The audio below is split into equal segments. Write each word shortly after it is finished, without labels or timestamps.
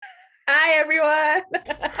Hi, everyone.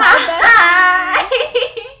 Hi.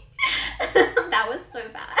 That was so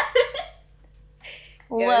bad.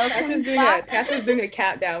 Yeah, Welcome back. Cash was doing a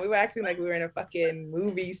countdown. We were acting like we were in a fucking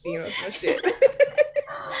movie scene or some shit.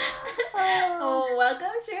 Oh, welcome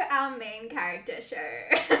to our main character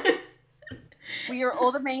show. We are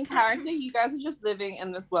all the main character. You guys are just living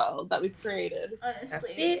in this world that we've created.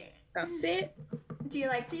 Honestly. That's it. Do you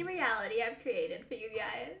like the reality I've created for you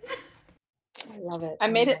guys? I love it. I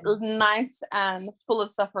made it nice and full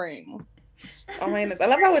of suffering. Oh my goodness. I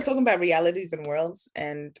love how we're talking about realities and worlds,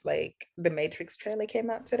 and like the Matrix trailer came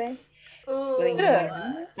out today. Ooh.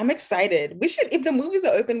 So, I'm excited. We should, if the movies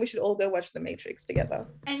are open, we should all go watch the Matrix together.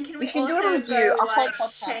 And can We we can do a also review, go a whole watch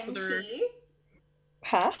podcast for the Shang-Chi?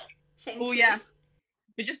 Huh? Shang-Chi? Oh yes.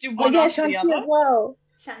 We just do Oh one yeah, after the Shang-Chi other. as well.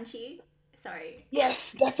 Shang-Chi? Sorry.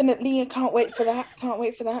 Yes, definitely. I can't wait for that. Can't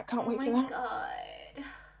wait for that. Oh my god.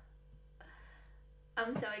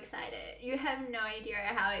 I'm so excited. You have no idea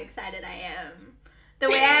how excited I am. The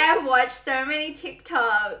way I have watched so many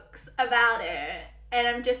TikToks about it, and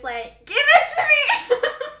I'm just like, give it to me!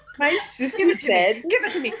 My sister said, Give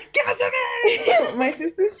it to me. Give it to me. my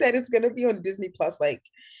sister said it's gonna be on Disney Plus like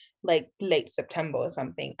late September or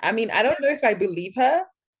something. I mean, I don't know if I believe her,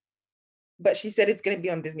 but she said it's gonna be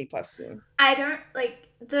on Disney Plus soon. I don't like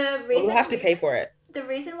the reason. We'll have to pay for it. The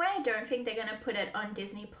reason why I don't think they're gonna put it on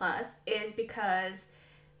Disney Plus is because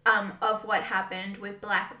of what happened with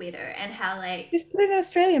Black Widow and how like Just put it in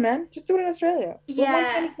Australia, man. Just do it in Australia. Yeah. We're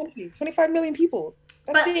one tiny country, 25 million people.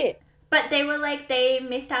 That's it. But they were like, they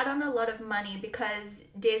missed out on a lot of money because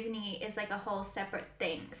Disney is like a whole separate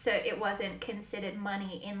thing. So it wasn't considered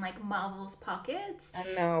money in like Marvel's pockets. I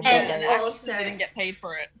know, And but they also actually didn't get paid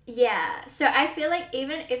for it. Yeah. So I feel like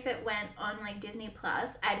even if it went on like Disney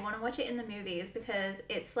Plus, I'd want to watch it in the movies because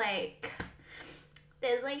it's like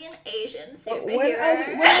there's like an Asian superhero. when are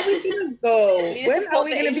we gonna go? We When are support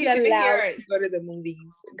we the gonna be Asian allowed superheroes. to go to the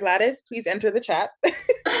movies? Gladys, please enter the chat.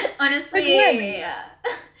 Honestly, Like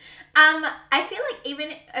when? I feel like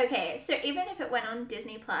even if it went on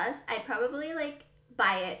Disney Plus, I'd probably like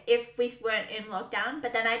buy it if we weren't in lockdown,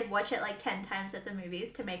 but then I'd watch it like 10 times at the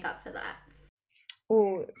movies to make up for that.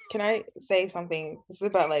 Oh, can I say something? This is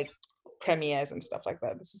about like premieres and stuff like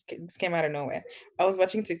that. This came out of nowhere. I was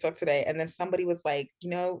watching TikTok today, and then somebody was like,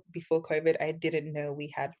 before COVID, I didn't know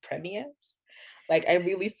we had premieres. Like, I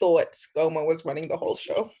really thought ScoMo was running the whole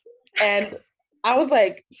show, and I was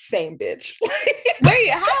like, same bitch. Wait,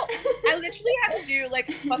 how? I literally had to do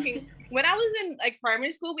like fucking when I was in like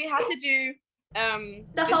primary school, we had to do The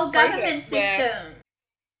this whole project government where system.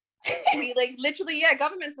 we like literally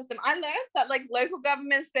government system. I learned that like local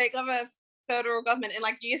government, state government, federal government in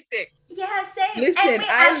like year 6. Yeah, same. Listen,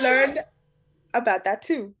 I learned about that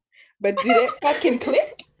too, but did it fucking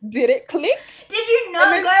click? Did it click? Did you not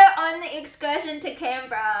then- go on the excursion to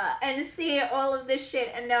Canberra and see all of this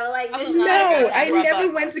shit? And they were like, "This is No, like I Canberra, never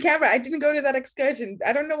but- went to Canberra. I didn't go to that excursion.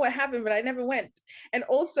 I don't know what happened, but I never went. And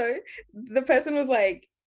also, the person was like,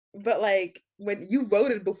 but like, when you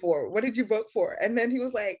voted before, what did you vote for? And then he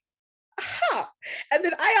was like, aha. And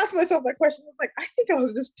then I asked myself that question. I was like, I think I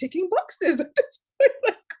was just ticking boxes at this point.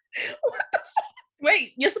 Like, what the fuck?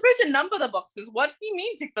 Wait, you're supposed to number the boxes. What do you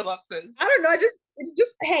mean tick the boxes? I don't know. It's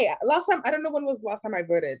just, hey, last time, I don't know when was the last time I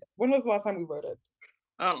voted. When was the last time we voted?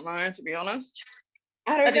 I don't know, to be honest.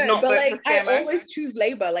 I did don't know, not but vote like, for I CMO. always choose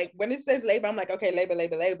Labour. Like, when it says Labour, I'm like, okay, Labour.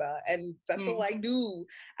 And that's all I do.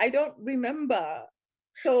 I don't remember.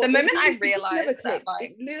 So The moment I it just realized never that, clicked.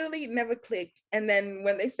 like- It literally never clicked. And then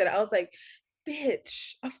when they said it, I was like,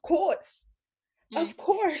 bitch, of course. Of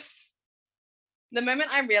course. The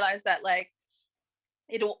moment I realized that like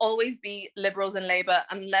it'll always be Liberals and Labour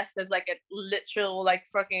unless there's like a literal like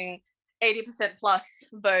fucking 80% plus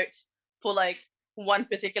vote for like one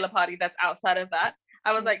particular party that's outside of that.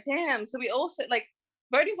 I was like, damn. So we also like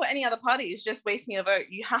voting for any other party is just wasting your vote.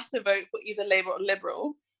 You have to vote for either Labour or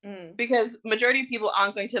Liberal because majority of people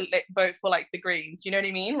aren't going to vote for like the Greens. You know what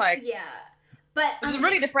I mean? Like, yeah, but which is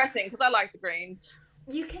really depressing because I like the Greens.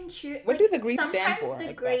 You can choose. What do the Greens stand sometimes for, the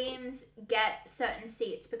exactly? Greens get certain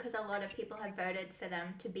seats because a lot of people have voted for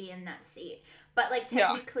them to be in that seat. But like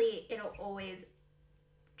technically, it'll always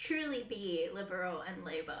truly be Liberal and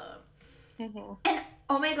Labour. And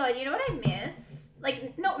oh my god, you know what I miss?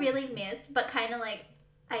 Like not really miss, but kind of like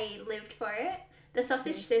I lived for it. The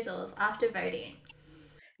sausage sizzles after voting.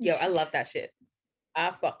 Yo, I love that shit.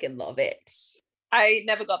 I fucking love it. I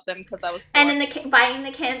never got them because I was And then buying the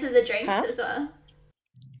cans of the drinks Huh? as well.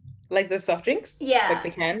 Like the soft drinks? Yeah.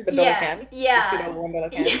 Like the dollar cans? Yeah. The $2,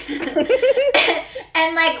 $1 cans.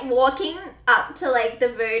 And like walking up to like the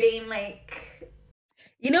voting like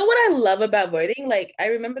You know what I love about voting? Like, I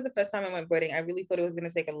remember the first time I went voting, I really thought it was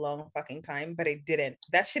gonna take a long fucking time, but it didn't.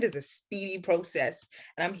 That shit is a speedy process,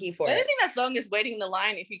 and I'm here for The only it. thing that's long is waiting in the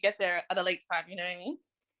line if you get there at a late time, you know what I mean?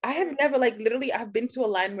 I have never, like, literally, I've been to a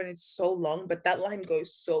line when it's so long, but that line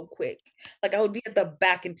goes so quick. Like, I would be at the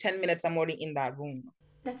back in 10 minutes, I'm already in that room.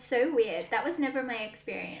 That's so weird. That was never my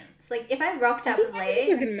experience. Like, if I rocked I up think maybe late,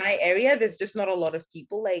 because in my area, there's just not a lot of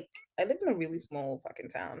people. Like, I live in a really small fucking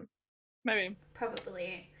town. Maybe.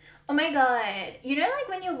 probably. Oh my god. You know, like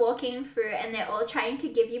when you're walking through and they're all trying to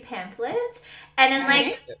give you pamphlets, and then,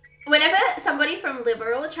 like, whenever somebody from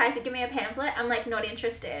Liberal tries to give me a pamphlet, I'm like, not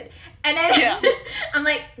interested. And then I'm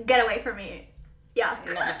like, get away from me. Yeah.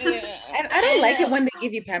 And I don't like it when they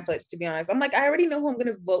give you pamphlets, to be honest. I'm like, I already know who I'm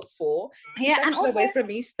gonna vote for. Keep that shit away from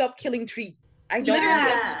me. Stop killing trees. I don't need it.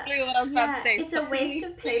 Exactly what I was about to say. It's a waste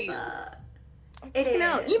of paper. It is.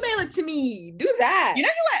 Email it to me. Do that. You know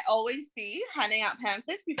who I always see handing out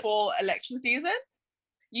pamphlets before election season?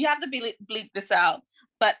 You have to bleep this out.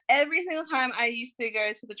 But every single time I used to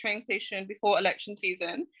go to the train station before election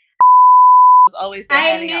season, was always there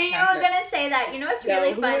handing out pamphlets. I knew you were gonna say that. You know what's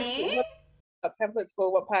really funny? What pamphlets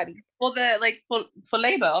for what party? For the for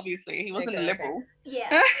Labour, obviously. He wasn't a Liberal. Okay.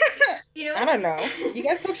 Yeah. You know, I don't know. You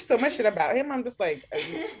guys talk so much shit about him. I'm just like,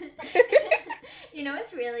 you know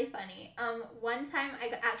what's really funny? One time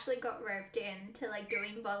I actually got roped in to like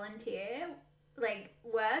doing volunteer like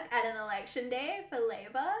work at an election day for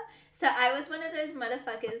Labour. So I was one of those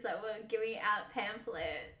motherfuckers that were giving out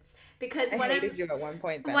pamphlets because I hated you at one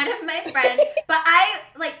point. Then. One of my friends, but I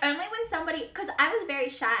like only when somebody, because I was very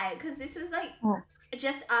shy because this was like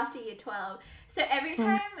just after year 12. So every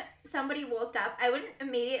time somebody walked up, I wouldn't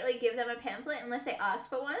immediately give them a pamphlet unless they asked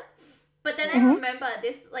for one. But then I remember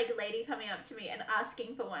this like lady coming up to me and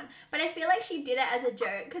asking for one. But I feel like she did it as a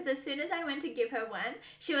joke because as soon as I went to give her one,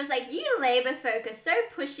 she was like, "You Labour folk are so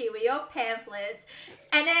pushy with your pamphlets."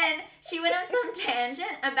 And then she went on some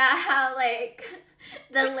tangent about how like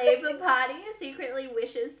the Labour Party secretly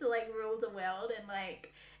wishes to like rule the world and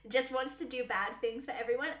like just wants to do bad things for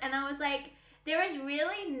everyone. And I was like, there is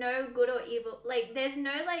really no good or evil. Like there's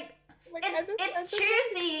no like it's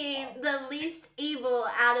choosing the least evil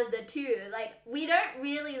out of the two. Like we don't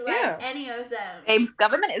really like any of them. Abe's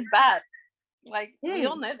government is bad. Like we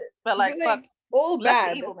all know this, but like fuck, all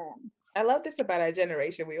bad. Evil, man. I love this about our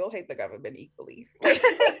generation. We all hate the government equally.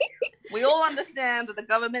 We all understand that the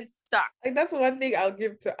government sucks. Like that's one thing I'll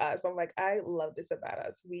give to us. I'm like, I love this about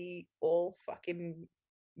us. We all fucking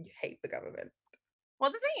hate the government.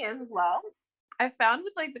 Well, the thing is, as well, I found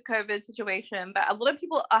with like the COVID situation that a lot of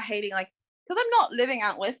people are hating, like, because I'm not living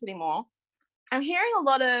out west anymore. I'm hearing a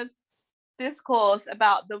lot of discourse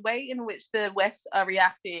about the way in which the West are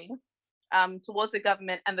reacting towards the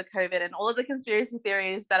government and the COVID and all of the conspiracy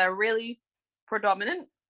theories that are really predominant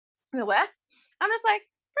in the West. I'm just like,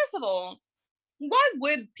 first of all, why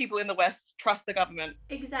would people in the West trust the government?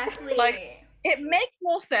 Exactly. Like, it makes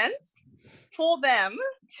more sense for them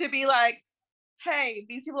to be like, hey,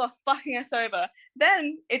 these people are fucking us over.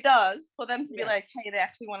 Then it does for them to be like, hey, they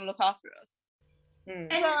actually want to look after us.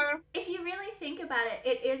 And if you really think about it,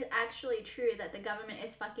 it is actually true that the government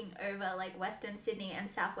is fucking over like Western Sydney and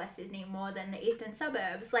Southwest Sydney more than the eastern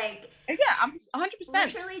suburbs. Like, yeah, I'm 100%.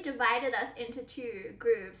 Literally divided us into two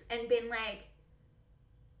groups and been like,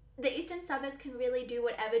 the eastern suburbs can really do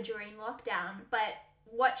whatever during lockdown, but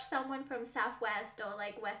watch someone from Southwest or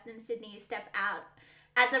like Western Sydney step out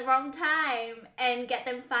at the wrong time and get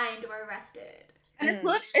them fined or arrested. And it's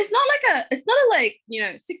not a like, you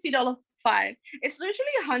know, $60 fine. It's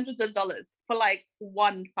literally hundreds of dollars for like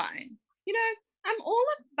one fine. You know, I'm all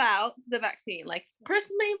about the vaccine. Like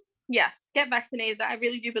personally, yes, get vaccinated. I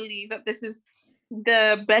really do believe that this is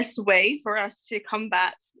the best way for us to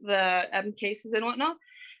combat the cases and whatnot.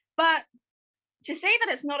 But to say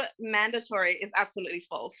that it's not mandatory is absolutely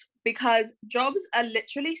false, because jobs are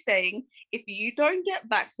literally saying if you don't get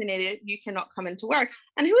vaccinated, you cannot come into work.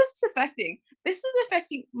 And who is this affecting? This is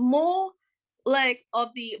affecting more like of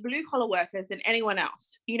the blue collar workers than anyone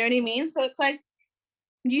else. You know what I mean? So it's like,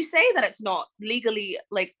 you say that it's not legally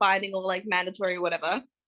like binding or like mandatory or whatever,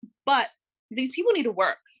 but these people need to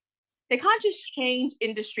work. They can't just change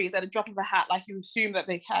industries at a drop of a hat like you assume that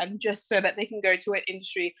they can, just so that they can go to an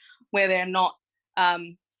industry where they're not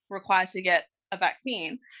required to get a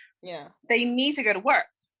vaccine. Yeah, they need to go to work.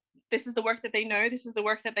 This is the work that they know. This is the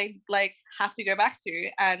work that they like have to go back to.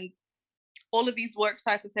 And all of these work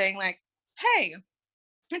sites are saying like, hey,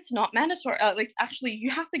 it's not mandatory. Like actually,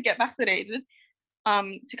 you have to get vaccinated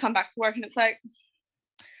to come back to work. And it's like,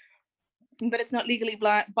 but it's not legally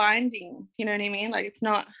binding. You know what I mean? Like it's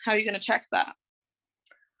not. How are you going to check that?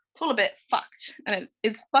 it's all a bit fucked, and it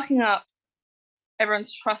is fucking up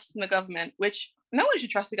everyone's trust in the government, which no one should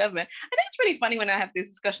trust the government. I think it's really funny when I have these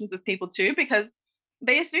discussions with people too, because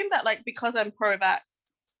they assume that like because I'm pro-vax,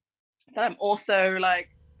 that I'm also like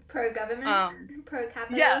pro-government,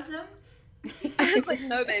 pro-capitalism. Yes. It's like,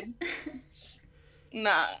 no, babes.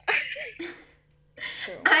 Nah.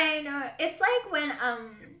 I know. It's like when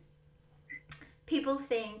people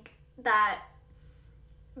think that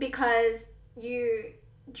because you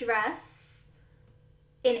dress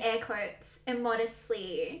in air quotes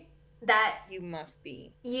immodestly, that you must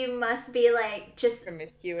be like just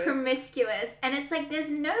promiscuous, and it's like there's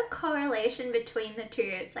no correlation between the two.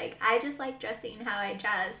 It's like I just like dressing how I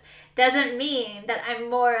dress doesn't mean that I'm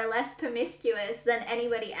more or less promiscuous than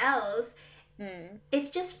anybody else.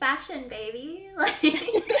 It's just fashion, baby. Like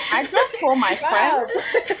I dress for my friends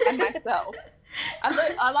and myself.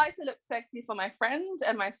 I like to look sexy for my friends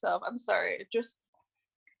and myself. I'm sorry, just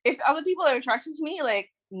if other people are attracted to me,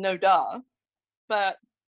 like no duh, but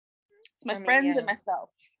it's my friends and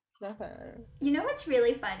myself. Definitely. You know what's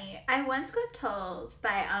really funny? I once got told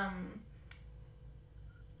by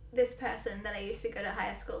this person that I used to go to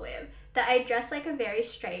high school with that I dress like a very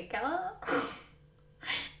straight girl.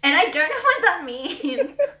 And I don't know what that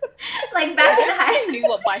means. Like back in high school. I knew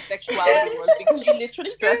what bisexuality was because you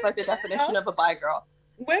literally dress like the definition of a bi girl.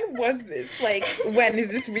 When was this? Like, when is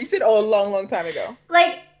this recent or a long, long time ago?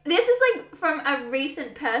 Like, this is like from a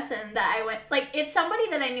recent person that I went. Like, it's somebody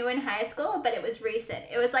that I knew in high school, but it was recent.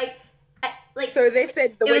 It was like. So they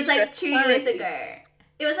said the way it was like 2 years ago.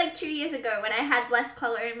 It was like 2 years ago when I had less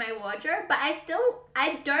color in my wardrobe, but I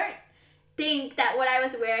don't think that what I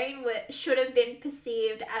was wearing should have been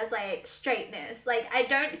perceived as like straightness. Like I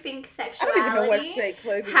don't think sexuality. I don't even know what straight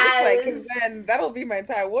clothing looks like, because then that'll be my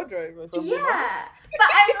entire wardrobe. Yeah, but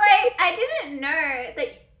I'm like I didn't know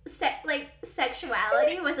that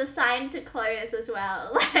sexuality was assigned to clothes as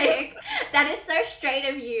well. Like that is so straight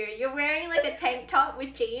of you. You're wearing like a tank top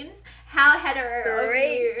with jeans. How hetero of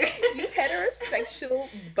you? You heterosexual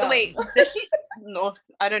bum. Wait, does she? No,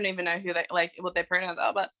 I don't even know who they like what their pronouns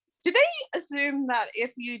are, but do they assume that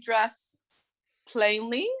if you dress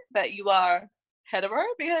plainly that you are hetero?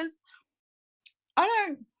 Because I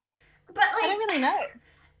don't really know.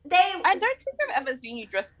 I don't think I've ever seen you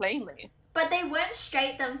dress plainly. But they weren't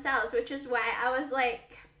straight themselves, which is why I was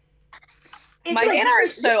like, my hair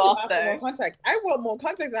is so off though. More context. I want more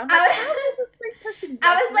context. I'm like, how is this straight person?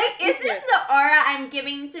 I was like, is this the aura I'm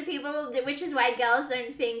giving to people? Which is why girls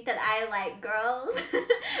don't think that I like girls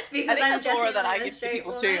because I'm just aura that I give to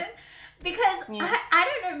people woman. Too. Because I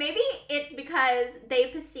don't know, maybe it's because they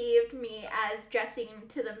perceived me as dressing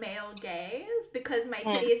to the male gaze because my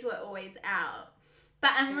titties were always out.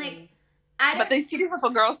 But I'm like, I don't. But these titties are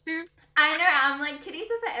for girls too. I know. I'm like,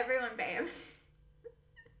 titties are for everyone, babes.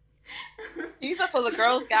 These are for the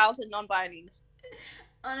girls, gals, and non-binaries.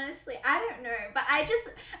 Honestly, I don't know, but I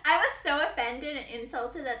was so offended and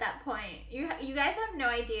insulted at that point. You guys have no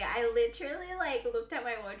idea. I literally like looked at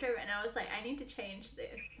my wardrobe and I was like, I need to change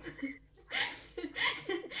this.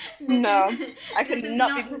 I could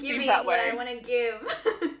not be perceived that way. What I want to give.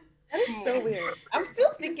 That is so weird. I'm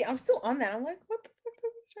still on that. I'm like, what the fuck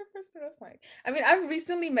does this straight person dress like? I mean, I've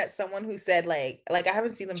recently met someone who said like I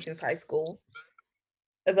haven't seen them since high school,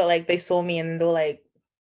 but like they saw me and they were like,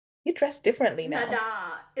 you dress differently now. Nada.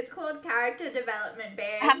 It's called character development,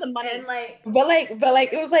 babe. I have the money. And like, but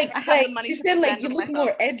it was like she said like you look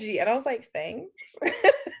more edgy, and I was like, thanks.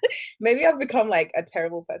 Maybe I've become like a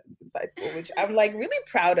terrible person since high school, which I'm like really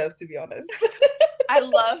proud of, to be honest. I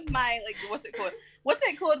love my like what's it called? What's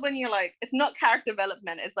it called when you're like it's not character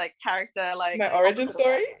development, it's like character like my origin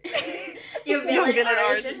story. Your villain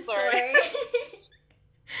origin story.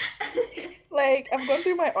 Like I've gone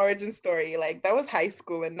through my origin story. Like that was high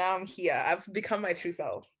school, and now I'm here. I've become my true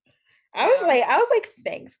self. I was like,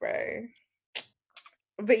 thanks, bro.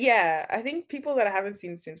 But yeah, I think people that I haven't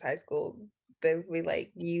seen since high school, they'll be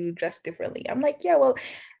like, you dress differently. I'm like, yeah, well,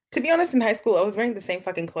 to be honest, in high school, I was wearing the same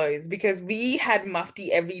fucking clothes because we had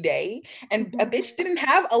mufti every day, and a bitch didn't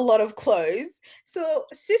have a lot of clothes, so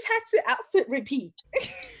sis had to outfit repeat.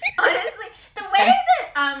 Honestly, the way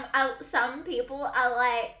that some people are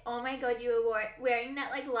like, oh my god, you were wearing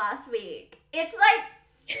that like last week. It's like,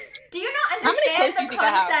 do you not understand the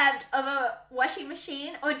concept of a washing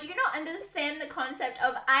machine, or do you not understand the concept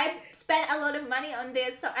of I spent a lot of money on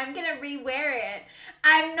this, so I'm gonna re-wear it?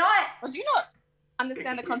 I'm not. Well, do you not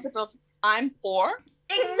understand the concept of I'm poor?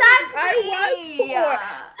 Exactly. I was poor.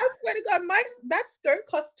 I swear to God, that skirt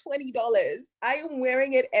costs $20. I am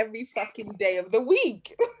wearing it every fucking day of the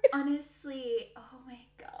week. Honestly, oh my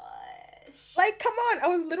gosh. Like, come on. I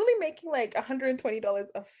was literally making like $120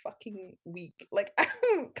 a fucking week. Like,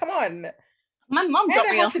 come on. My mom And dropped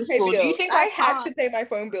I me had off to to pay school. Do you bills. think I I had can't to pay my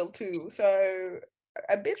phone bill too. So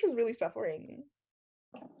a bitch was really suffering.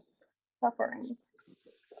 suffering? You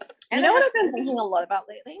And I know what had I've been thinking a lot about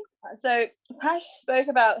lately? So Tash spoke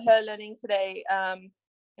about her learning today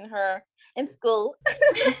in school.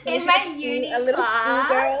 In she my was a uni little class,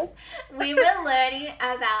 schoolgirl. we were learning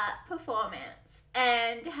about performance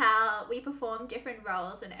and how we perform different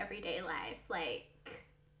roles in everyday life, like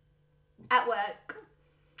at work,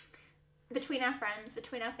 between our friends,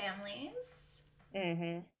 between our families.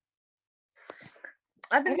 Mm-hmm.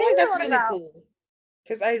 I've I been feel like thinking a that's lot really about cool.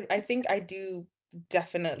 Because I think I do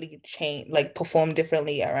definitely change, like perform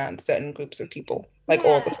differently around certain groups of people, like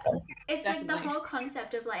all the Yeah. time. It's like the definitely. whole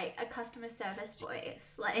concept of like a customer service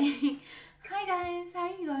voice. Like, hi guys, how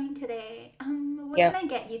are you going today? What Yeah. can I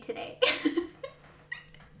get you today?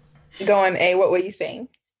 Go on, A. What were you saying?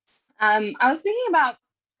 I was thinking about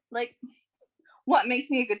like what makes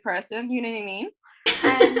me a good person, you know what I mean?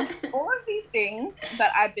 And all of these things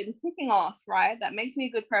that I've been ticking off, right, that makes me a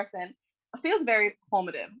good person, feels very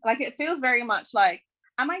performative. Like it feels very much like,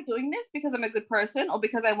 am I doing this because I'm a good person or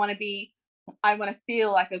because I want to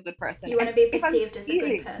feel like a good person? You want And to be if I'm perceived as a good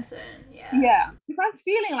feeling, person. Yeah. yeah, if I'm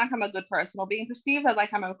feeling like I'm a good person or being perceived as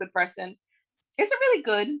like I'm a good person, it's a really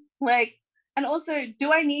good, like, and also,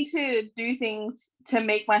 do I need to do things to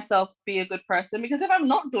make myself be a good person? Because if I'm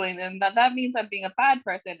not doing them, that means I'm being a bad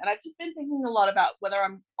person. And I've just been thinking a lot about whether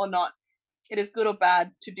I'm or not it is good or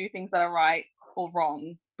bad to do things that are right or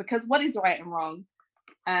wrong. Because what is right and wrong?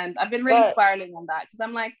 And I've been really But spiraling on that because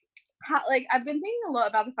I'm like, I've been thinking a lot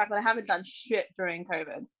about the fact that I haven't done shit during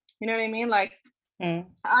COVID. You know what I mean? Like,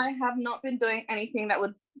 I have not been doing anything that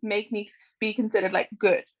would make me be considered like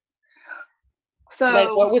good. like,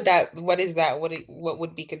 So what is that? What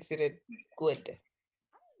would be considered good?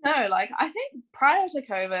 no, like I think prior to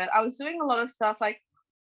COVID, I was doing a lot of stuff like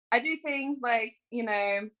I do things like,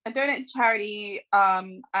 I donate to charity,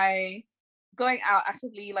 I going out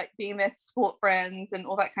actively, like being their support friends and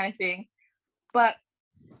all that kind of thing. But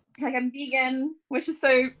like I'm vegan, which is so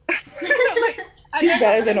like I She's know that's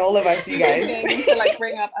better such than a all of us, you weird guys. thing to like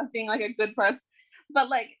bring up as being like a good person. But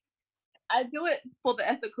like I do it for the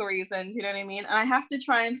ethical reasons, you know what I mean? And I have to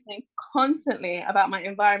try and think constantly about my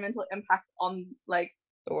environmental impact on like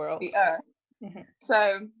The world. the earth. Mhm.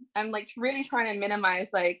 So I'm like really trying to minimize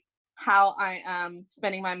like how I am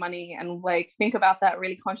spending my money and like think about that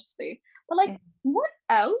really consciously. But like, what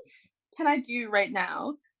else can I do right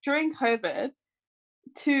now during COVID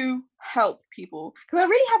to help people? Because I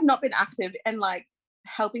really have not been active in like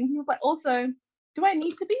helping people, but also, do I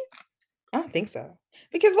need to be? I don't think so.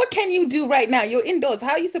 Because what can you do right now? You're indoors.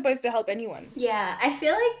 How are you supposed to help anyone? Yeah, I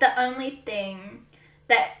feel like the only thing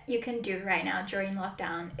that you can do right now during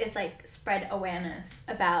lockdown is like spread awareness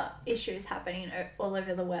about issues happening all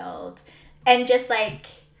over the world and just like,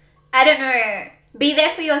 I don't know, be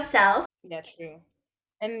there for yourself. Yeah, true.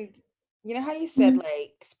 And you know how you said Mhm.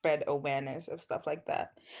 like spread awareness of stuff like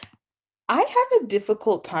that? I have a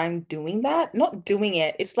difficult time doing that. Not doing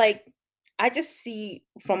it. It's like I just see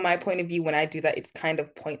from my point of view when I do that, it's kind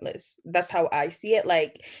of pointless. That's how I see it.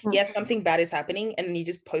 Like, yes, something bad is happening, and then you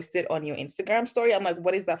just post it on your Instagram story. I'm like,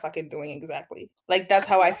 what is that fucking doing exactly? Like, that's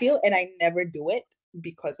how I feel, and I never do it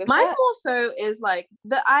because of Mine that. also is like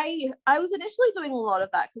that I was initially doing a lot of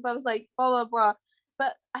that because I was like blah blah blah.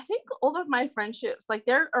 But I think all of my friendships, like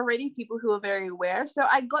they're already people who are very aware. So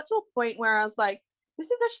I got to a point where I was like, this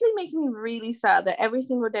is actually making me really sad that every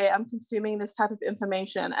single day I'm consuming this type of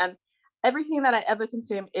information and everything that I ever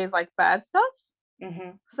consume is like bad stuff.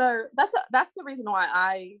 Mm-hmm. So that's the reason why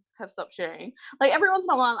I have stopped sharing. Like every once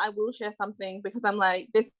in a while I will share something because I'm like,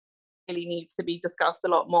 this really needs to be discussed a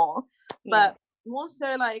lot more. Yeah. But more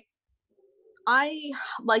so like I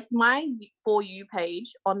like my For You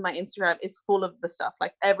page on my Instagram is full of the stuff,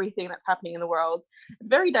 like everything that's happening in the world. It's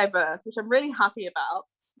very diverse, which I'm really happy about.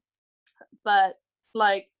 But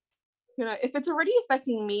like, if it's already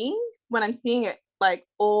affecting me when I'm seeing it like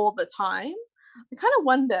all the time, I kind of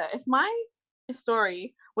wonder if my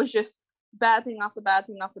story was just bad thing after bad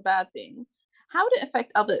thing after bad thing, how would it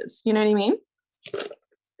affect others? You know what I mean?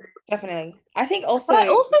 Definitely. I think also, But I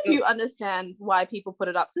also do understand why people put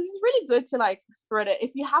it up because it's really good to like spread it.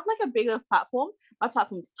 If you have like a bigger platform, my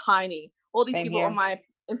platform's tiny. All these same people on here. my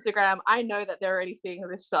Instagram, I know that they're already seeing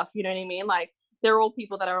this stuff. You know what I mean? Like they're all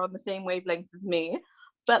people that are on the same wavelength as me.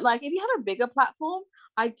 But like if you have a bigger platform,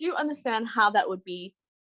 I do understand how that would be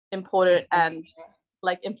important and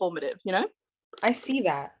like informative, you know? I see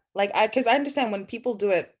that. Like because I understand when people do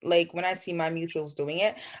it, like when I see my mutuals doing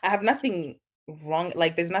it, I have nothing wrong.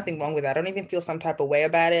 Like, there's nothing wrong with that. I don't even feel some type of way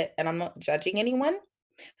about it, and I'm not judging anyone.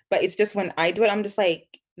 But it's just when I do it, I'm just like,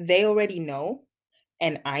 they already know,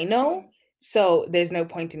 and I know. So there's no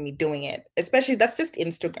point in me doing it. Especially that's just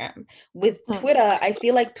Instagram. With Twitter, I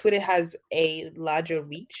feel like Twitter has a larger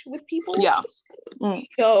reach with people. Yeah.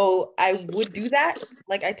 So I would do that.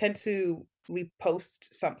 Like, I tend to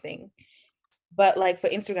repost something. But like for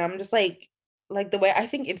Instagram, I'm just like the way I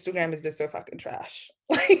think Instagram is just so fucking trash.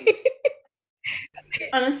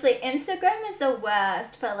 Honestly, Instagram is the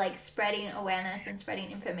worst for like spreading awareness and spreading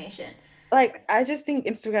information. Like, I just think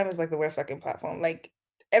Instagram is like the worst fucking platform. Like,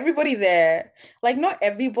 everybody there, like, not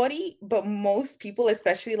everybody, but most people,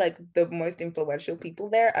 especially like the most influential people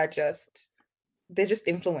there, they're just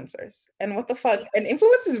influencers. And what the fuck? And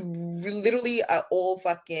influencers literally are all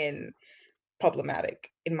fucking problematic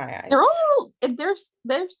in my eyes.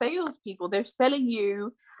 They're salespeople. They're selling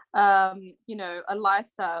you, you know, a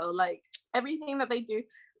lifestyle. Like, everything that they do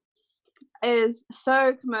is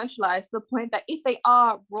so commercialized to the point that if they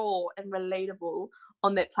are raw and relatable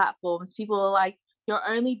on their platforms, people are like, you're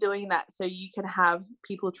only doing that so you can have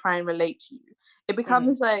people try and relate to you. It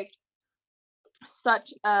becomes like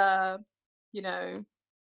such a, you know,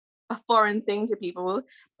 a foreign thing to people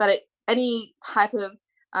that any type of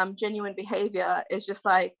genuine behavior is just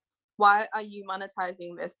like, why are you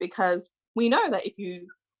monetizing this? Because we know that if you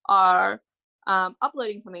are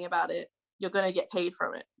uploading something about it, you're going to get paid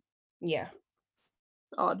from it. Yeah.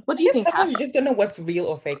 Odd. What do you think? Sometimes you just don't know what's real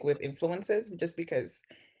or fake with influencers, just because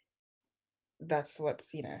that's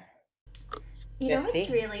what's, you know. You know what's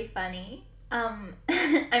really funny? I'm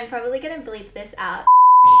probably gonna bleep this out.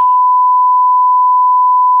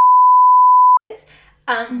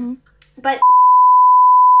 But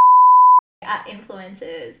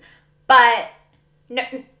influencers, but no,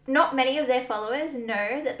 not many of their followers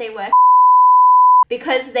know that they work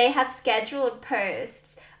because they have scheduled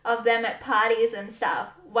posts of them at parties and stuff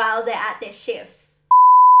while they're at their shifts.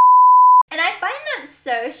 And I find that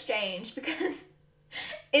so strange because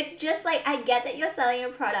it's just like, I get that you're selling a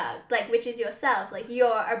product, like, which is yourself, like you're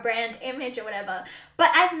a brand image or whatever, but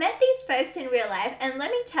I've met these folks in real life, and let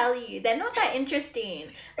me tell you, they're not that interesting.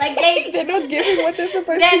 Like, they're not giving what they're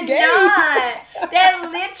supposed to get. They're not. They're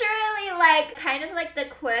literally like kind of like the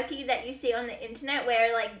quirky that you see on the internet,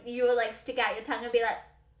 where like you will like stick out your tongue and be like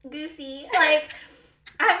goofy. Like,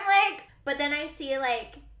 I'm like, but then I see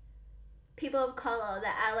like people of color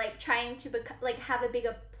that are like trying to like have a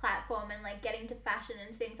bigger platform and like getting to fashion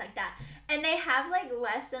and things like that, and they have like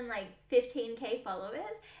less than like 15k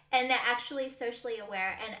followers, and they're actually socially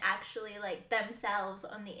aware and actually like themselves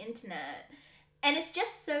on the internet. And it's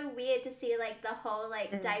just so weird to see like the whole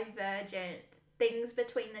like divergent things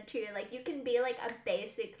between the two. Like, you can be like a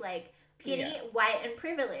basic like skinny, white, and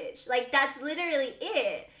privileged. Like, that's literally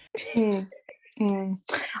it.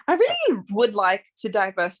 I really would like to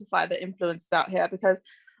diversify the influences out here, because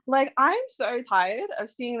like, I'm so tired of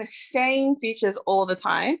seeing the same features all the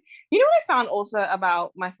time. You know what I found also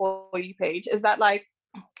about my For You page is that like,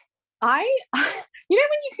 you know when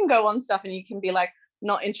you can go on stuff and you can be like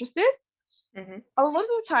not interested? A lot of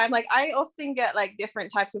the time, like, I often get like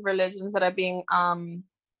different types of religions that are being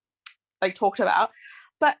like talked about,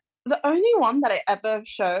 but the only one that I ever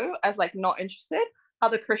show as like not interested are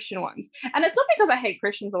the Christian ones. And it's not because I hate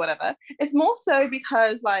Christians or whatever, it's more so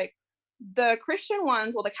because like the Christian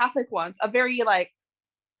ones or the Catholic ones are very like,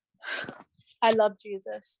 I love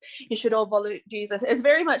Jesus, you should all follow Jesus. It's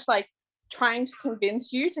very much like trying to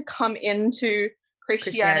convince you to come into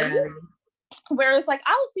Christianity. Whereas like,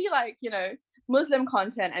 I'll see like, you know, Muslim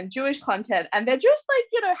content and Jewish content, and they're just like,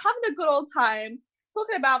 you know, having a good old time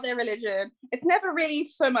talking about their religion. It's never really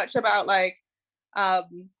so much about like,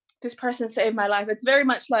 this person saved my life. It's very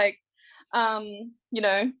much like, you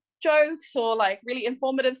know, jokes or like really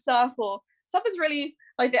informative stuff, or stuff that's really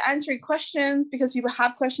like they're answering questions because people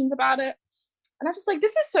have questions about it. And I'm just like,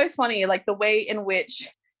 this is so funny, like the way in which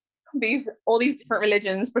all these different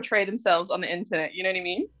religions portray themselves on the internet. You know what I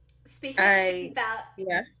mean? Speaking about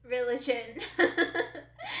religion,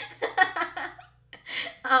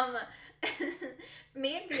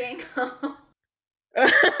 me and Bianca,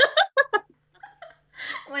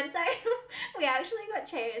 one time we actually got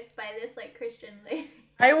chased by this like Christian lady.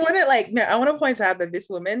 I want to point out that this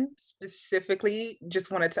woman specifically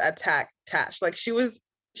just wanted to attack Tash. Like, she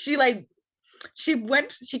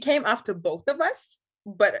came after both of us,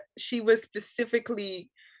 but she was specifically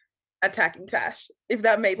attacking Tash, if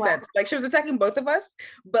that made sense. Like, she was attacking both of us,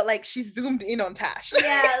 but like she zoomed in on Tash.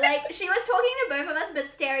 Yeah, like she was talking to both of us but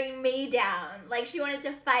staring me down. Like, she wanted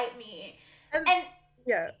to fight me. And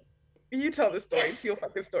yeah, you tell the story. It's your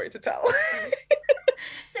fucking story to tell.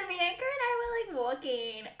 So Bianca and I were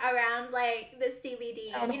walking around like the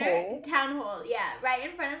CBD, town hall, yeah, right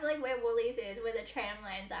in front of like where Woolies is, where the tram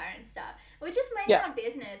lines are and stuff. We're just minding our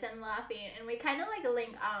business and laughing, and we kind of like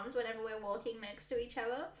link arms whenever we're walking next to each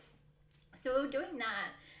other. So we were doing that,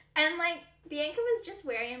 and like Bianca was just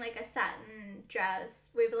wearing like a satin dress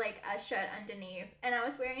with like a shirt underneath, and I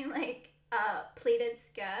was wearing like a pleated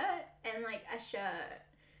skirt and like a shirt.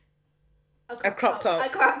 A crop top. A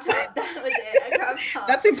crop top. That was it. A crop top.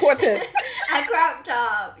 That's important. A crop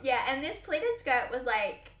top. Yeah, and this pleated skirt was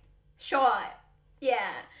like short.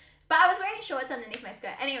 Yeah. But I was wearing shorts underneath my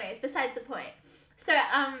skirt. Anyways, besides the point. So,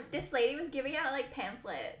 this lady was giving out like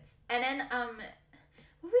pamphlets, and then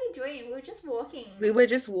what were we doing? We were just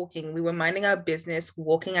walking. We were minding our business,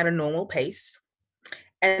 walking at a normal pace.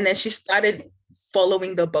 And then she started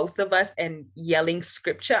following the both of us and yelling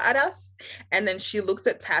scripture at us. And then she looked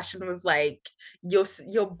at Tash and was like,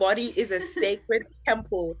 your body is a sacred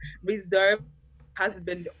temple reserved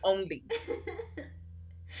husband only.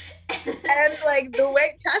 And like the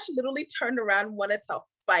way Tash literally turned around, wanted to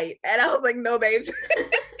fight. And I was like, no, babes.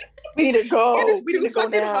 We need to go. It is too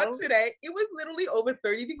fucking hot today. It was literally over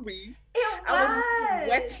 30 degrees. I was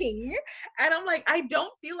sweating. And I'm like, I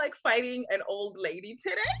don't feel like fighting an old lady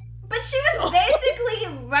today. But she was basically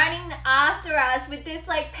running after us with this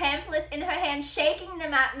like pamphlets in her hand, shaking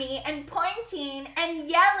them at me and pointing and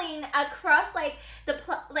yelling across like the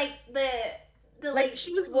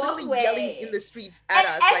she was literally yelling in the streets at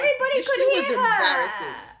us. Everybody could hear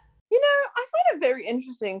her. You know, I find it very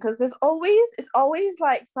interesting because it's always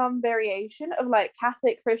like some variation of like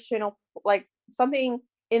Catholic, Christian, or like something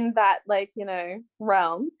in that like, you know,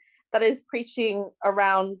 realm that is preaching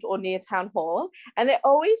around or near town hall, and they're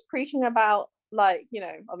always preaching about like, you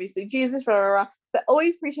know, obviously Jesus, they're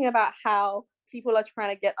always preaching about how people are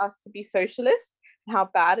trying to get us to be socialists and how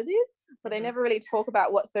bad it is, but they never really talk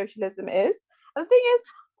about what socialism is. And the thing is,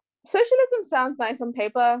 socialism sounds nice on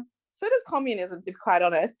paper. So does communism, to be quite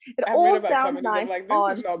honest. It all sounds nice. Like,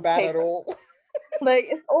 this is not bad paper. At all. Like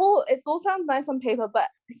it all sounds nice on paper, but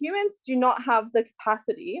humans do not have the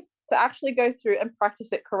capacity to actually go through and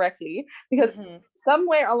practice it correctly, because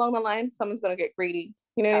somewhere along the line, someone's gonna get greedy.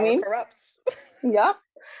 You know what I mean? Corrupts. Yeah.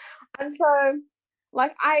 And so,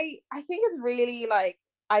 like, I think it's really like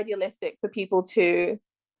idealistic for people to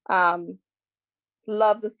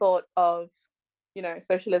love the thought of, you know,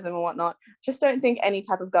 socialism and whatnot. Just don't think any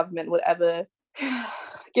type of government would ever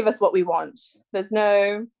give us what we want. There's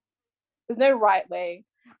no right way.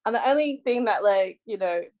 And the only thing that, like, you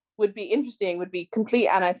know, would be interesting would be complete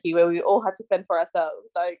anarchy, where we all had to fend for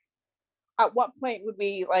ourselves. Like, at what point would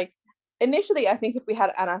we, like, initially, I think if we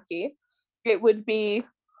had anarchy, it would be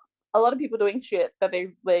a lot of people doing shit that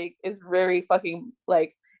they like is very fucking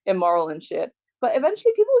like immoral and shit. But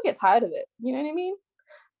eventually people will get tired of it. You know what I mean?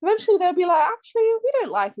 Eventually they'll be like, actually, we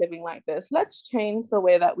don't like living like this. Let's change the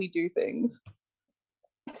way that we do things.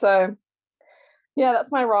 So, yeah,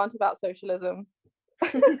 that's my rant about socialism.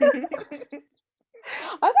 I've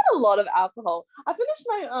had a lot of alcohol. I finished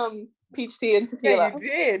my peach tea and tequila. Yeah, you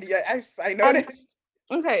did. Yeah, I noticed.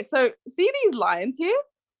 Okay, so see these lines here?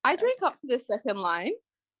 I drank up to this second line,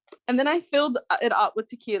 and then I filled it up with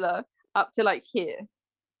tequila up to like here.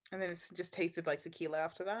 And then it's just tasted like tequila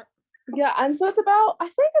after that? Yeah, and so it's about, I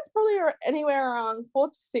think it's probably anywhere around 4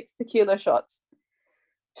 to 6 tequila shots.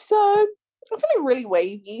 So I'm feeling really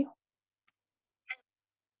wavy.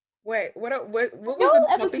 Wait, what was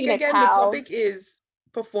the topic again? The topic is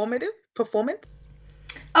performance?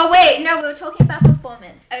 Oh wait, no, we were talking about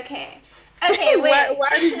performance. Okay, wait.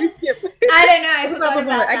 why did we skip? I don't know. I forgot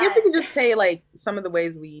about that. I guess we can just say like some of the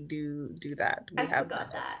ways we do that. I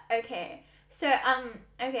forgot that. Okay, so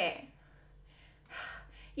okay.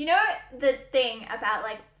 You know the thing about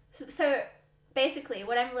like, so basically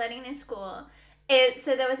what I'm learning in school is,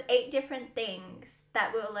 so there was 8 different things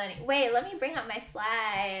that we were learning. Wait, let me bring up my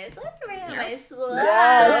slides. Yes.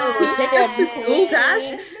 Take up the school,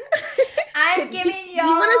 Tash. I'm giving y'all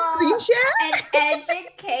you want a screen share? An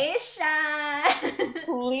education.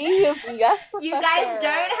 Please, yes, professor. You guys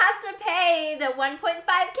don't have to pay the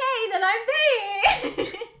 1.5K that I'm paying.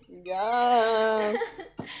 Yeah.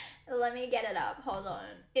 Let me get it up. Hold on.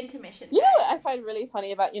 Intermission. You know what I find really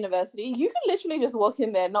funny about university? You can literally just walk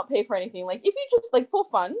in there, not pay for anything. Like, if you just, like, for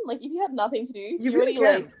fun, like, if you had nothing to do, you really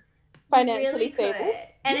like, financially really stable.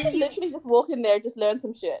 And then you literally just walk in there, just learn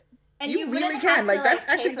some shit. And you really can. Like, that's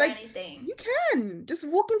actually, like, anything. You can. Just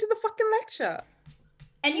walk into the fucking lecture.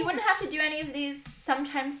 And you wouldn't have to do any of these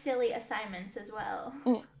sometimes silly assignments as well.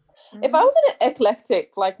 If I was an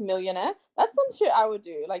eclectic, like, millionaire, that's some shit I would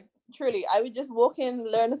do. Like, truly, I would just walk in,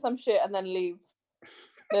 learn some shit, and then leave.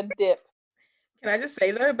 Then dip. Can I just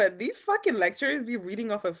say though, but these fucking lecturers be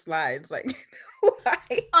reading off of slides. Like, why?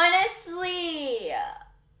 Honestly,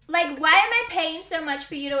 like, why am I paying so much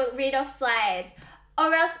for you to read off slides?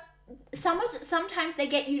 Or else, sometimes they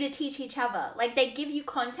get you to teach each other. Like, they give you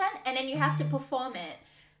content and then you have to perform it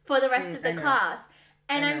for the rest of the I know. class.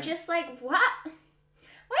 And I I'm know. just like, what?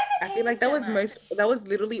 Why am I I feel paying like so much? that was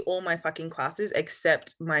literally all my fucking classes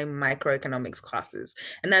except my microeconomics classes.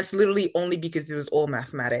 And that's literally only because it was all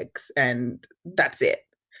mathematics and that's it.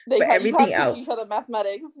 But You can't everything teach each else. other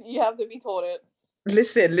mathematics. You have to be taught it.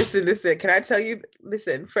 Listen. Can I tell you?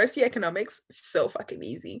 Listen, first year economics, so fucking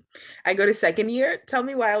easy. I go to second year, tell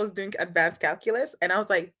me why I was doing advanced calculus. And I was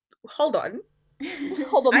like, hold on.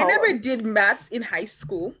 I never did maths in high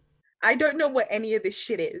school. I don't know what any of this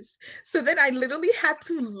shit is. So then I literally had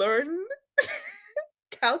to learn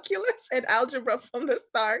calculus and algebra from the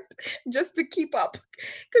start just to keep up.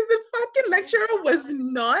 Because the fucking lecturer was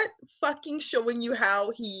not fucking showing you how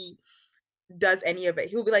he does any of it.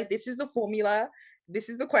 He'll be like, this is the formula, this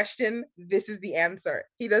is the question, this is the answer.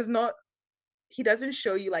 He doesn't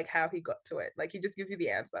show you like how he got to it. Like he just gives you the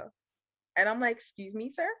answer. And I'm like, excuse me,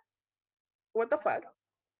 sir? What the fuck?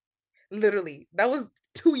 Literally, that was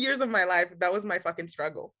 2 years of my life. That was my fucking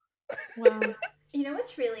struggle. Wow. You know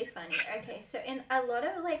what's really funny? Okay, so in a lot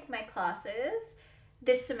of like my classes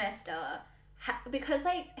this semester, because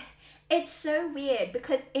like it's so weird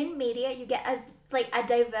because in media you get a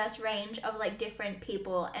diverse range of like different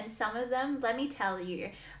people, and some of them, let me tell you,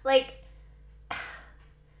 like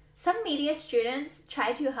some media students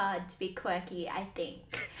try too hard to be quirky, I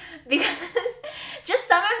think. Because just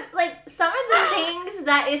some of the things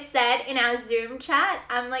that is said in our Zoom chat,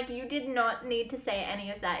 I'm like, you did not need to say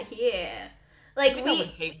any of that here. Like I would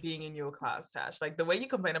hate being in your class, Tash. Like the way you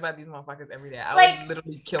complain about these motherfuckers every day, I would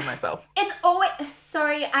literally kill myself. It's always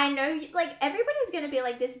sorry. I know, like everybody's gonna be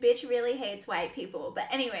like, this bitch really hates white people. But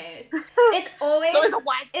anyways, it's always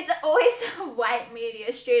white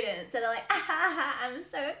media students that are like, I'm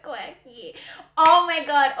so quirky. Oh my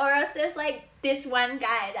god! Or else there's like this one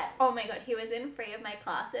guy that, oh my god, he was in 3 of my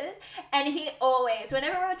classes, and he always,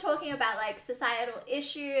 whenever we're talking about like societal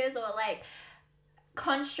issues or like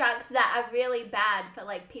constructs that are really bad for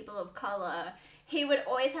like people of color, he would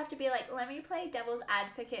always have to be like, let me play devil's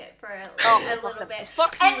advocate for a little bit.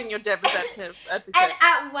 Fuck you and your devil's advocate. And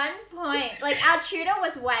at one point, like our tutor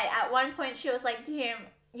was white. At one point she was like to him,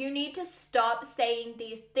 you need to stop saying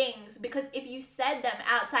these things because if you said them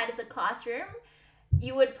outside of the classroom,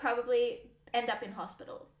 you would probably end up in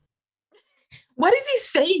hospital. What is he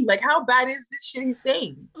saying? Like, how bad is this shit he's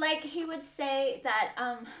saying? Like, he would say that,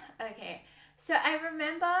 okay. So I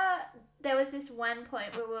remember there was this one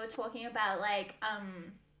point where we were talking about, like,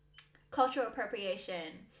 cultural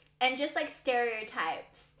appropriation and just, like,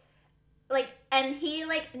 stereotypes. Like, and he,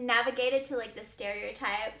 like, navigated to, like, the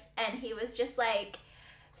stereotypes, and he was just like,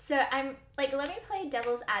 so I'm, like, let me play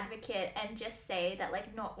devil's advocate and just say that,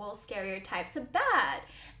 like, not all stereotypes are bad.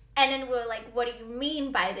 And then we're like, what do you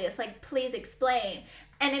mean by this? Like, please explain.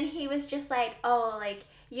 And then he was just like, oh, like,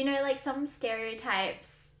 you know, like, some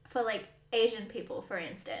stereotypes for, like, Asian people, for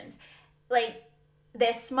instance, like,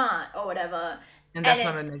 they're smart or whatever. And that's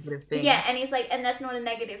not a negative thing. Yeah, and he's like, and that's not a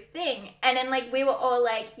negative thing. And then, like, we were all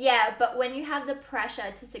like, yeah, but when you have the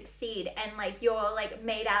pressure to succeed and, like, you're, like,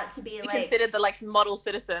 made out to be, like... considered the, like, model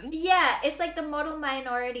citizen. Yeah, it's, like, the model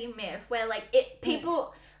minority myth where, like,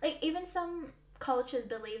 people... Like, even some cultures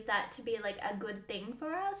believe that to be, like, a good thing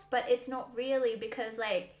for us, but it's not really because,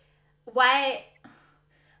 like, why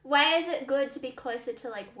is it good to be closer to,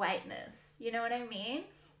 like, whiteness? You know what I mean?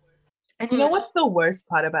 And you know what's the worst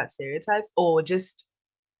part about stereotypes, or just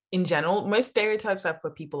in general? Most stereotypes are for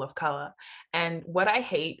people of color. And what I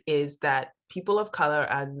hate is that people of color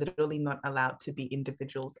are literally not allowed to be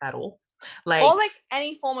individuals at all. Like, or like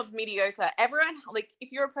any form of mediocre. Everyone, like,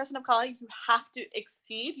 if you're a person of color, you have to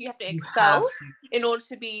exceed, you have to excel in order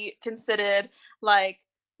to be considered, like,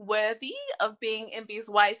 worthy of being in these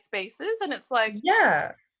white spaces. And it's like,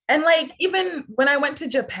 yeah. And like, even when I went to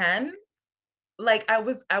Japan, like I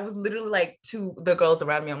was literally like, to the girls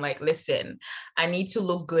around me, I'm like, listen, I need to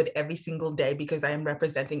look good every single day because I am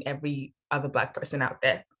representing every other Black person out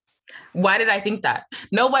there. Why did I think that?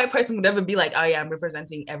 No white person would ever be like, oh yeah, I'm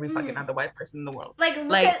representing every fucking other white person in the world. Like,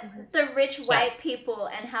 look at the rich white people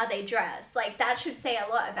and how they dress. Like, that should say a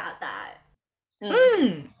lot about that.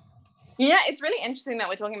 Yeah, it's really interesting that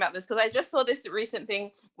we're talking about this because I just saw this recent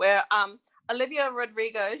thing where Olivia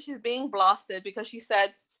Rodrigo, she's being blasted because she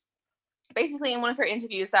said, basically in one of her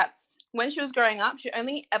interviews, that when she was growing up, she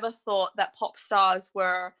only ever thought that pop stars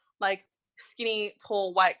were like skinny,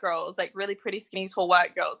 tall white girls, like really pretty skinny, tall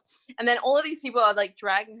white girls. And then all of these people are like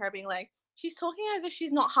dragging her, being like, she's talking as if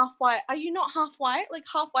she's not half white. Are you not half white? Like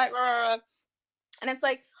half white, rah, rah, rah. And it's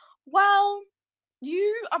like, well,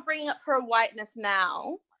 you are bringing up her whiteness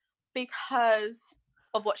now because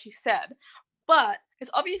of what she said, but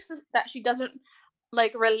it's obvious that she doesn't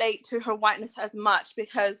like relate to her whiteness as much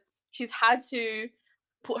because she's had to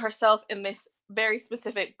put herself in this very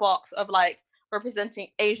specific box of like representing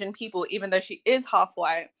Asian people, even though she is half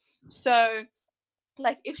white. So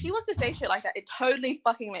like if she wants to say shit like that, it totally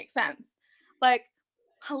fucking makes sense. Like,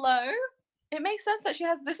 hello, it makes sense that she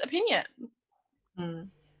has this opinion. And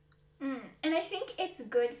I think it's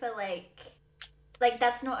good for like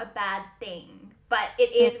that's not a bad thing, but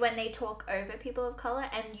it is when they talk over people of color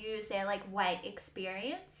and use their like white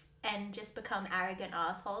experience and just become arrogant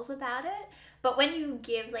assholes about it. But when you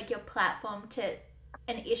give like your platform to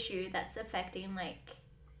an issue that's affecting like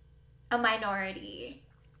a minority,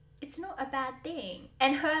 it's not a bad thing.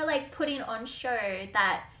 And her like putting on show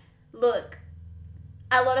that, look,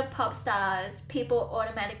 a lot of pop stars, people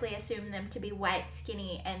automatically assume them to be white,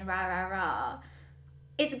 skinny, and rah rah rah.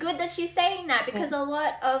 It's good that she's saying that because a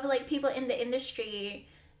lot of like people in the industry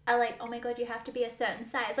are like, oh my god, you have to be a certain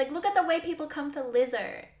size. Like, look at the way people come for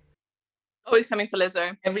Lizzo. Always coming for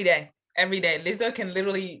Lizzo. Every day. Lizzo can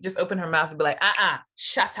literally just open her mouth and be like,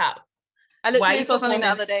 shut up. I literally saw something the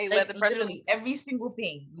other day where the person... Literally every single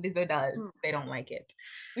thing Lizzo does, they don't like it.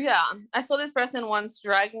 Yeah. I saw this person once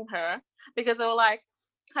dragging her because they were like,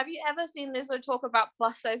 have you ever seen Lizzo talk about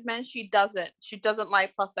plus size men? She doesn't. She doesn't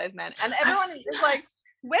like plus size men. And everyone is like,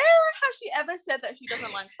 where has she ever said that she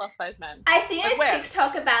doesn't like plus size men? I seen like, a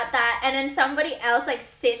TikTok about that, and then somebody else like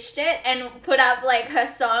stitched it and put up like her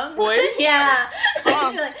song. Boys? Yeah.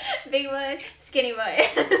 Like, big boys, skinny boys.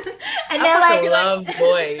 And they're like, love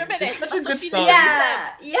boys.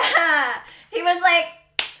 Yeah. He was like,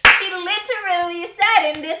 she literally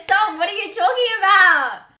said in this song, what are you talking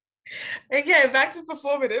about? Okay, back to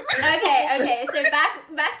performative. Okay. So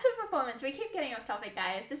back to performance. We keep getting off topic,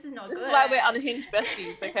 guys. This is not good. This is why we're unhinged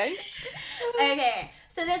besties, okay? Okay.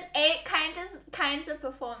 So there's 8 kinds of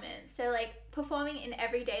performance. So like performing in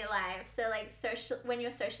everyday life. So like when you're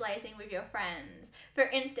socializing with your friends. For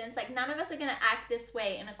instance, like none of us are gonna act this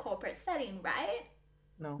way in a corporate setting, right?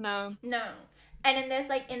 No. And then there's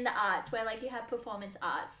like in the arts where like you have performance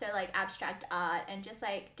arts, so like abstract art and just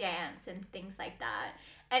like dance and things like that.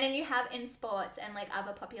 And then you have in sports and like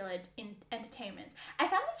other popular entertainments. I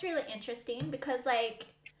found this really interesting because like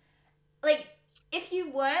if you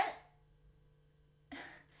weren't,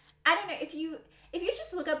 I don't know, if you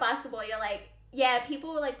just look at basketball, you're like, yeah,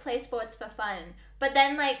 people will like play sports for fun. But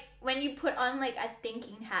then like when you put on like a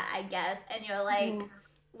thinking hat, I guess, and you're like,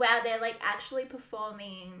 wow, they're like actually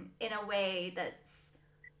performing in a way that's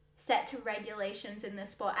set to regulations in the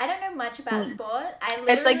sport. I don't know much about sport.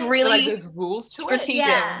 It's like really there's rules to strategic,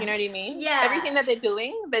 Yeah. You know what I mean? Yeah. Everything that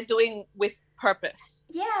they're doing with purpose.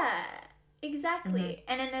 Yeah, exactly.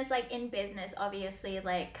 And then there's like in business, obviously,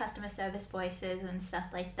 like customer service voices and stuff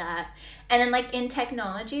like that. And then like in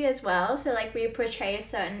technology as well. So like we portray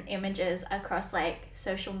certain images across like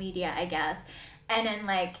social media, I guess. And then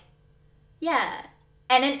like, yeah.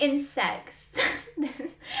 And then in sex,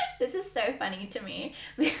 this is so funny to me.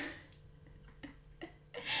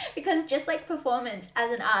 Because just like performance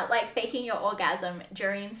as an art, like faking your orgasm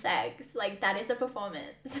during sex, like that is a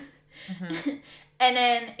performance. And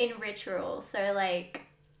then in ritual, so like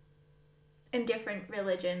in different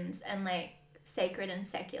religions and like sacred and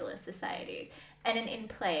secular societies. And then in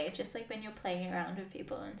play, just like when you're playing around with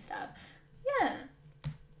people and stuff. Yeah.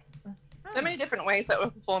 So many different ways that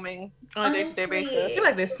we're performing on a day-to-day basis. I feel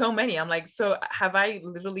like there's so many. I'm like, so have I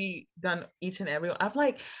literally done each and every one? I'm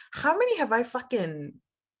like, how many have I fucking,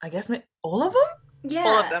 I guess, all of them? Yeah.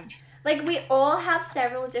 All of them. Like we all have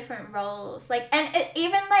several different roles. Like, and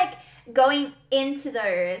even like going into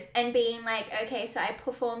those and being like, okay, so I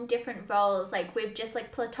perform different roles, like with just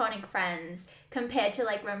like platonic friends compared to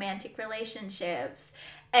like romantic relationships.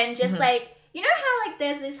 And just like, you know how like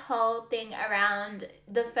there's this whole thing around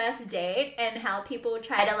the first date and how people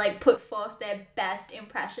try to like put forth their best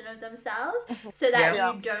impression of themselves so that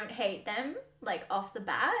you don't hate them like off the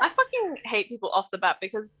bat? I fucking hate people off the bat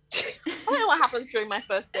because I don't know what happens during my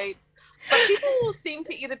first dates, but people seem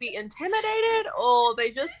to either be intimidated or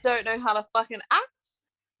they just don't know how to fucking act,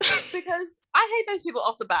 because I hate those people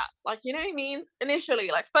off the bat. Like, you know what I mean? Initially,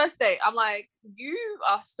 like first date, I'm like, you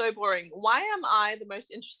are so boring. Why am I the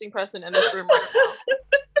most interesting person in this room right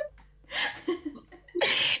now?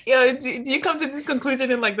 Yo, do you come to this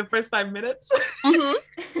conclusion in like the first 5 minutes?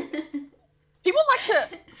 People like to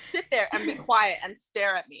sit there and be quiet and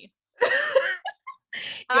stare at me.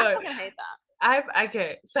 I fucking hate that.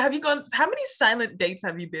 Okay. So have you gone? How many silent dates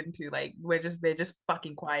have you been to? Like where they're just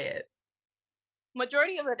fucking quiet.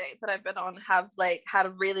 Majority of the dates that I've been on have like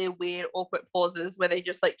had really weird, awkward pauses where they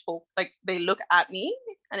just like talk, like they look at me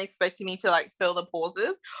and expecting me to like fill the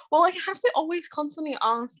pauses. Well, like I have to always constantly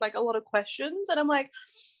ask like a lot of questions, and I'm like,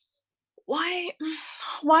 why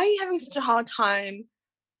are you having such a hard time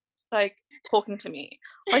like talking to me?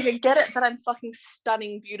 Like I get it that I'm fucking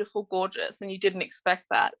stunning, beautiful, gorgeous, and you didn't expect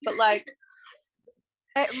that, but like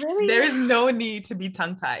it really, there is no need to be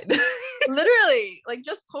tongue-tied. literally, like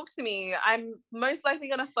just talk to me. I'm most likely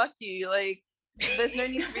gonna fuck you. Like there's no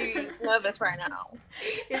need to be nervous right now.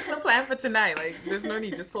 It's the plan for tonight. Like there's no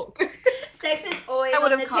need, just talk. Sex is always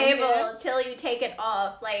on the table till you take it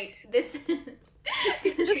off. Like this.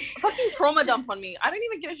 Just fucking trauma dump on me. I don't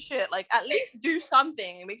even give a shit. Like at least do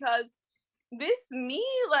something, because this me,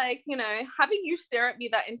 like, you know, having you stare at me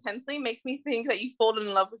that intensely makes me think that you've fallen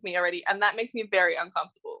in love with me already, and that makes me very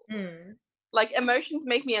uncomfortable. Like emotions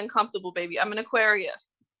make me uncomfortable, baby. I'm an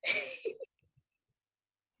Aquarius.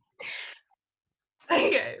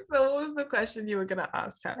 Okay, so what was the question you were gonna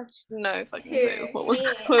ask her? No fucking clue. What was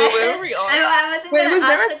where were we on? I wasn't Wait, gonna was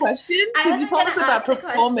ask there a question? Because you told us about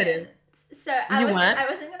performative. So I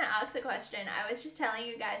wasn't gonna ask the question. I was just telling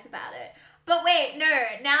you guys about it. But wait, no.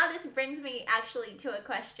 Now this brings me actually to a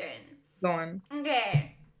question. Go on.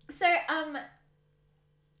 Okay. So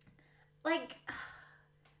like,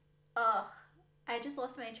 oh, I just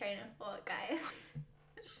lost my train of thought, guys.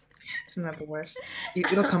 Isn't that the worst?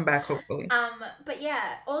 It'll come back hopefully. But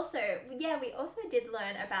yeah, we also did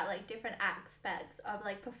learn about like different aspects of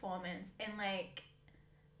like performance and like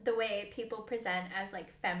the way people present as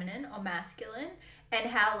like feminine or masculine, and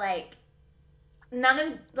how like none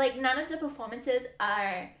of the performances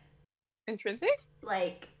are intrinsic,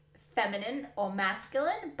 like feminine or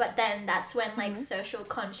masculine, but then that's when like social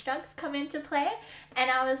constructs come into play, and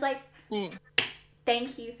I was like,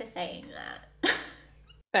 thank you for saying that.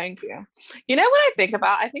 Thank you. You know what I think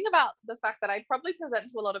about? I think about the fact that I probably present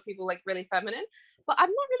to a lot of people like really feminine, but I'm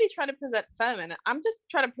not really trying to present feminine. I'm just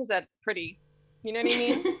trying to present pretty. You know what I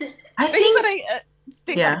mean? I think that I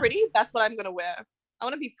think I'm pretty. That's what I'm gonna wear. I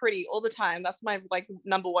want to be pretty all the time. That's my like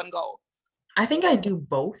number one goal. I think I do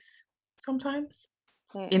both sometimes.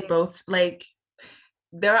 In both, like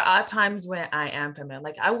there are times where I am feminine.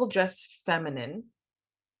 Like I will dress feminine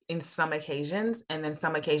in some occasions, and then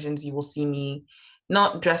some occasions you will see me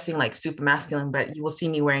not dressing like super masculine, but you will see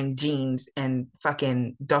me wearing jeans and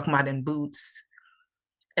fucking Doc Marten boots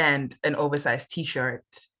and an oversized t-shirt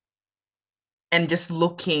and just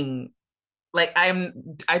looking like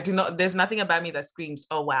there's nothing about me that screams,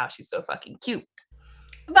 oh wow, she's so fucking cute.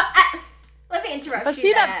 But let me interrupt you. But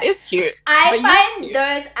see, that is cute. I find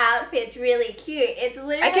those outfits really cute. It's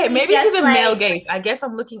literally okay, maybe just to the male gaze. I guess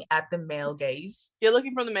I'm looking at the male gaze. You're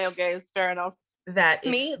looking from the male gaze. Fair enough. That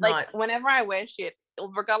me, like whenever I wear shit,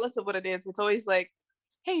 regardless of what it is, it's always like,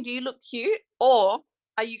 hey, do you look cute? Or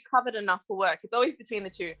are you covered enough for work? It's always between the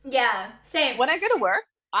two. Yeah, same. When I go to work,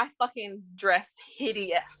 I fucking dress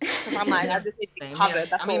hideous. Because I'm like, I just need to be covered.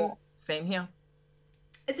 That's all. Same here.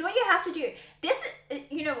 It's what you have to do. This,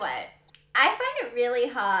 you know what? I find it really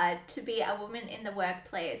hard to be a woman in the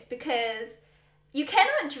workplace because you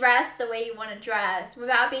cannot dress the way you want to dress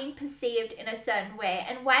without being perceived in a certain way.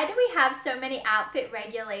 And why do we have so many outfit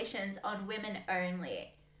regulations on women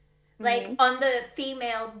only? Like, on the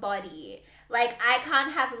female body. Like, I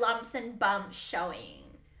can't have lumps and bumps showing.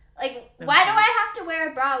 Like, why do I have to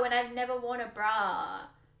wear a bra when I've never worn a bra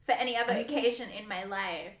for any other occasion in my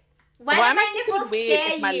life? Why do my nipples weird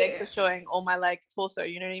scare if my you? legs are showing or my like torso?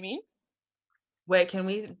 You know what I mean? Wait, can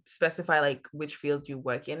we specify like which field you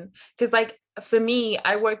work in? Because like for me,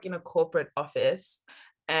 I work in a corporate office,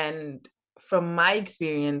 and from my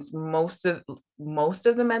experience, most of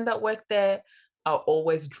the men that work there are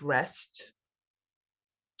always dressed,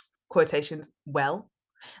 quotations, well.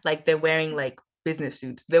 Like they're wearing like business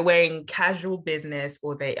suits. They're wearing casual business,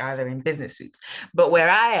 or they either in business suits. But where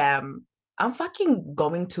I am, I'm fucking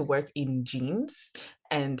going to work in jeans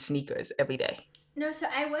and sneakers every day. No, so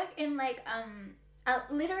I work in like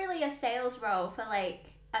literally a sales role for like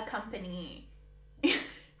a company.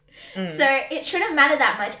 So it shouldn't matter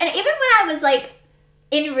that much. And even when I was like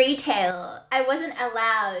in retail, I wasn't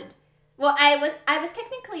allowed. Well, I was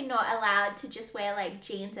technically not allowed to just wear like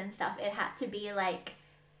jeans and stuff. It had to be like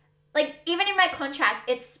even in my contract,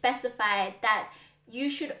 it's specified that you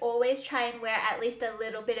should always try and wear at least a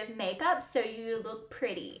little bit of makeup so you look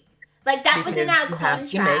pretty. Like that was in our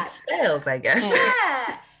contract. You make sales, I guess.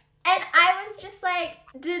 Yeah. And I was just like,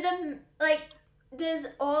 does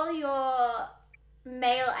all your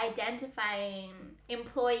male identifying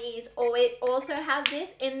employees always also have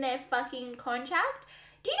this in their fucking contract.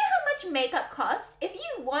 Do you know how much makeup costs? If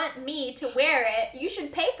you want me to wear it, you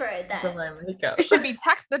should pay for it then. It should be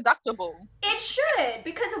tax deductible. It should,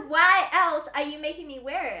 because why else are you making me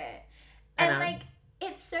wear it? And like,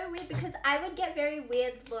 it's so weird because I would get very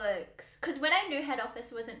weird looks. Because when I knew head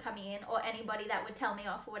office wasn't coming in or anybody that would tell me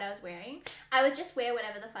off for what I was wearing, I would just wear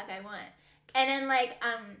whatever the fuck I want. And then like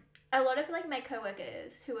a lot of like my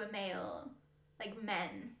coworkers who were male, like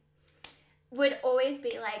men, would always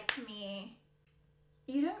be like to me,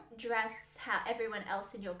 you don't dress how everyone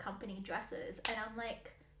else in your company dresses. And I'm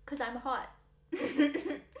like, because I'm hot.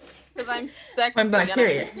 Because I'm sexy I'm not and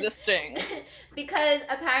curious. existing. Because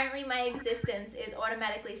apparently my existence is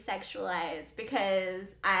automatically sexualized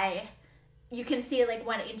because you can see like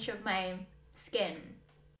 1 inch of my skin.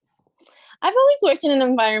 I've always worked in an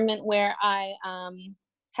environment where I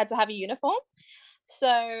had to have a uniform.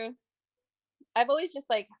 So I've always just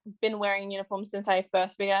like been wearing uniforms since I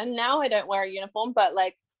first began. Now I don't wear a uniform, but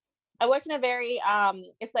like I work in a very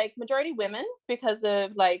it's like majority women because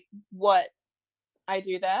of like what I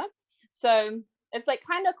do there. So it's like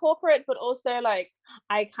kind of corporate, but also like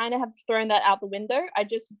I kind of have thrown that out the window. I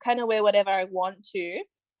just kind of wear whatever I want to,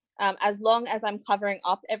 as long as I'm covering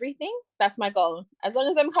up everything. That's my goal. As long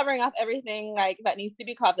as I'm covering up everything like that needs to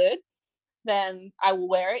be covered, then I will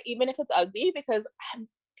wear it, even if it's ugly, because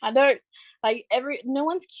I don't like no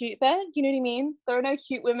one's cute there. You know what I mean? There are no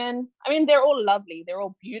cute women. I mean, they're all lovely. They're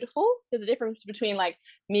all beautiful. There's a difference between like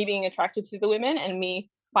me being attracted to the women and me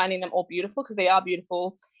finding them all beautiful, because they are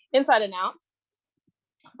beautiful inside and out.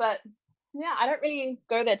 But yeah, I don't really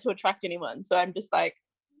go there to attract anyone. So I'm just like,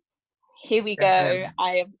 here we go.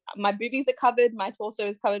 My boobies are covered, my torso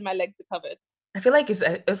is covered, my legs are covered. I feel like it's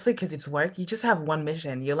like because it's work. You just have one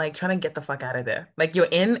mission. You're like trying to get the fuck out of there. Like you're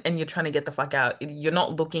in and you're trying to get the fuck out. You're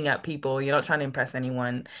not looking at people. You're not trying to impress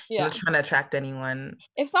anyone. You're not trying to attract anyone.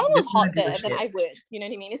 If someone was hot there, then I would. You know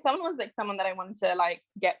what I mean? If someone was like someone that I wanted to like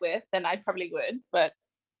get with, then I probably would. But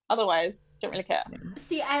otherwise, don't really care.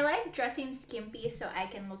 See, I like dressing skimpy so I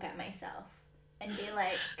can look at myself and be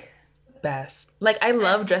like, best. Like I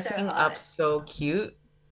love dressing up so cute.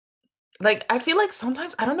 Like I feel like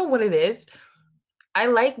sometimes I don't know what it is. I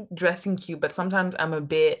like dressing cute, but sometimes I'm a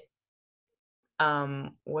bit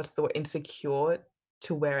what's the word, insecure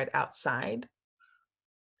to wear it outside.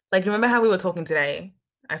 Like remember how we were talking today?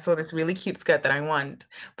 I saw this really cute skirt that I want,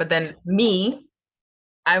 but then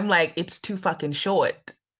I'm like, it's too fucking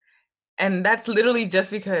short. And that's literally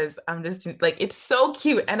just because I'm just like, it's so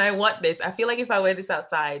cute and I want this. I feel like if I wear this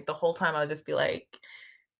outside the whole time, I'll just be like,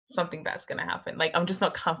 something bad's gonna happen. Like I'm just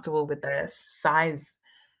not comfortable with the size.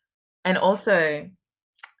 And also,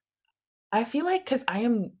 I feel like because I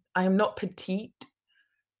am not petite,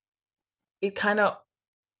 I'm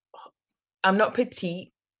not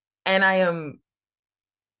petite and I am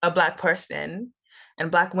a Black person,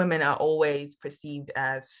 and Black women are always perceived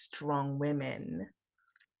as strong women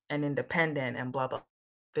and independent and blah blah.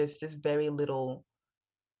 There's just very little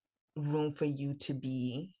room for you to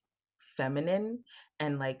be feminine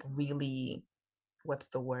and like really, what's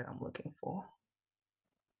the word I'm looking for?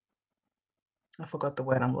 I forgot the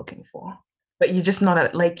word I'm looking for. But you're just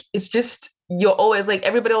not like, it's just, you're always like,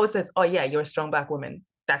 everybody always says, oh yeah, you're a strong Black woman.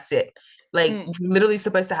 That's it. Like you're literally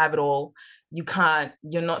supposed to have it all.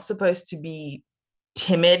 You're not supposed to be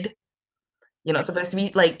timid. You're not supposed to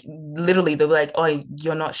be like, literally they'll be like, oh,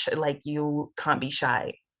 you're not like, you can't be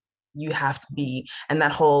shy. You have to be, and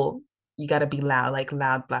that whole, you got to be loud, like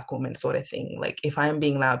loud Black woman sort of thing. Like if I'm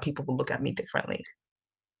being loud, people will look at me differently.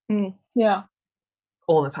 Yeah.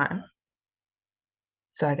 All the time.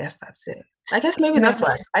 So I guess that's it. I guess maybe that's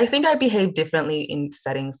why. I think I behave differently in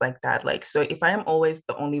settings like that. Like, so if I am always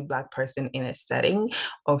the only Black person in a setting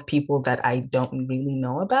of people that I don't really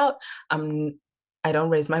know about, I don't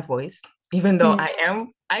raise my voice, even though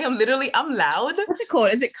I'm loud. What's it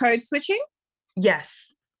called? Is it code switching?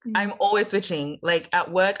 Yes. I'm always switching. Like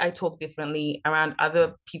at work, I talk differently. Around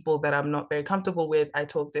other people that I'm not very comfortable with, I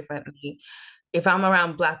talk differently. If I'm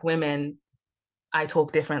around Black women, I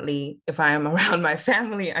talk differently. If I am around my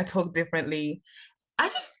family, I talk differently. I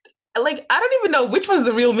don't even know which one's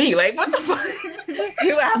the real me. Like, what the fuck?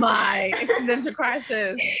 Who am I? Existential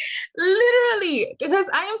crisis. Literally, because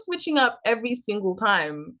I am switching up every single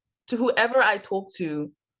time. To whoever I talk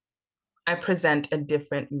to, I present a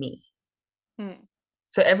different me.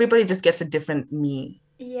 So everybody just gets a different me.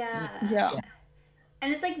 Yeah.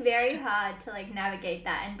 And it's like very hard to like navigate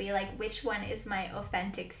that and be like, which one is my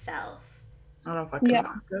authentic self? I don't fucking know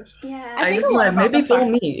this. Yeah. I just like, maybe it's all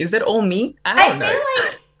me. Is it all me? I don't know. I feel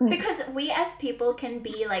like because we as people can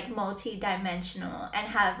be like multi-dimensional and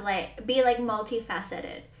have like be like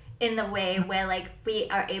multifaceted in the way where like we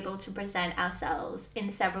are able to present ourselves in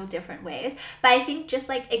several different ways. But I think just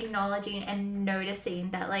like acknowledging and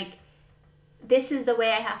noticing that like this is the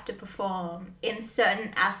way I have to perform in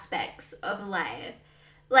certain aspects of life.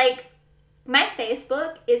 Like my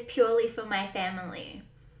Facebook is purely for my family.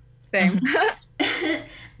 Same.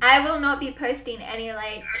 I will not be posting any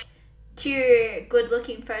like too good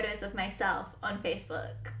looking photos of myself on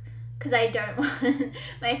Facebook because I don't want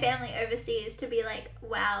my family overseas to be like,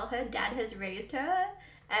 wow, her dad has raised her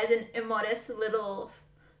as an immodest little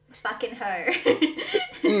fucking hoe.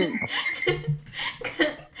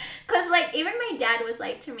 Because like even my dad was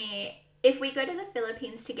like to me, if we go to the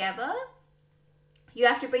Philippines together, you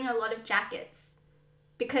have to bring a lot of jackets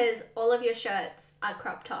because all of your shirts are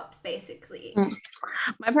crop tops basically.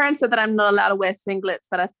 My parents said that I'm not allowed to wear singlets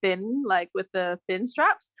that are thin, like with the thin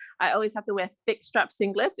straps. I always have to wear thick strap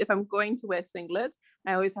singlets. If I'm going to wear singlets,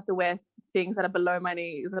 I always have to wear things that are below my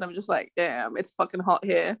knees. And I'm just like, damn, it's fucking hot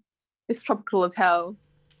here. It's tropical as hell.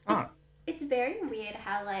 It's very weird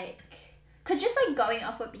how like, because just like going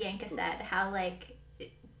off what Bianca said, how like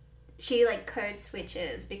she like code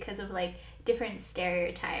switches because of like different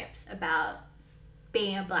stereotypes about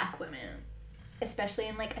being a black woman, especially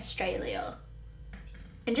in like Australia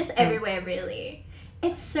and just everywhere really.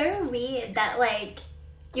 It's so weird that like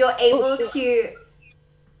you're able to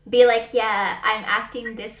be like, yeah, I'm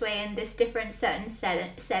acting this way in this different certain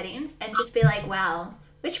settings and just be like, wow,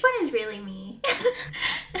 which one is really me?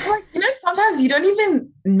 Like, you know, sometimes you don't even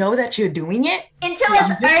know that you're doing it until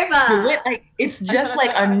it's over. Do it. Like it's just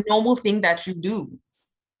like a normal thing that you do.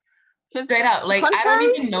 Straight out, like I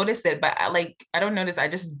don't even notice it, but I don't notice. I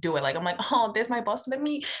just do it. Like I'm like, oh, there's my boss. Let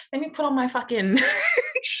me put on my fucking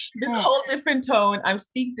this whole different tone. I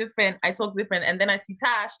speak different. I talk different, and then I see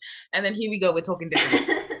Tash, and then here we go. We're talking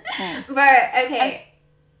different. Bro, okay.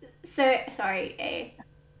 So sorry, A.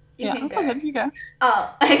 You go.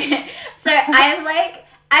 Oh, okay. So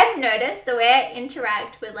I've noticed the way I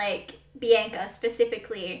interact with like Bianca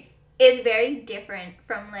specifically is very different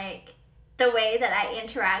from like the way that I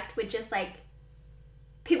interact with just like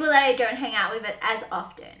people that I don't hang out with as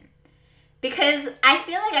often. Because I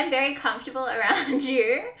feel like I'm very comfortable around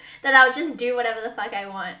you that I'll just do whatever the fuck I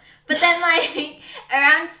want. But then like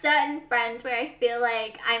around certain friends where I feel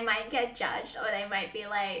like I might get judged or they might be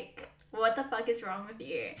like, what the fuck is wrong with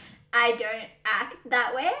you? I don't act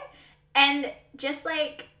that way. And just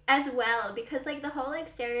like as well, because like the whole like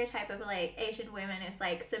stereotype of like Asian women is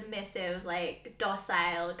like submissive, like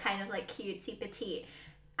docile, kind of like cutesy petite.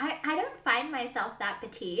 I don't find myself that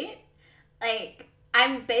petite. Like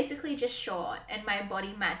I'm basically just short and my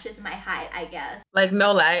body matches my height, I guess. Like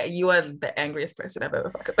no lie, you are the angriest person I've ever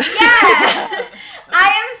fucked with. Yeah.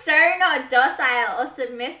 I am so not docile or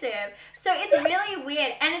submissive. So it's really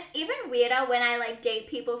weird. And it's even weirder when I like date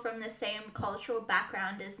people from the same cultural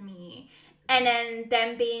background as me. And then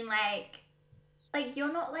them being like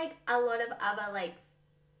you're not like a lot of other like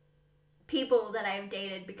people that I've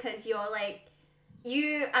dated because you're like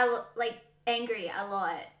you are like angry a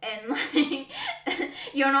lot and like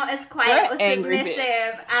you're not as quiet or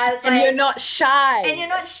submissive as like, and you're not shy.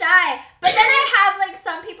 But then I have like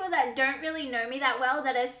some people that don't really know me that well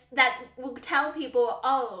that will tell people,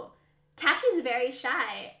 oh, Tash is very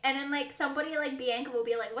shy, and then like somebody like Bianca will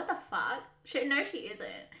be like, what the fuck? No, she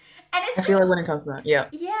isn't. And it's I feel like when it comes to that, yeah.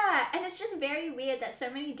 Yeah, and it's just very weird that so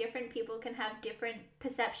many different people can have different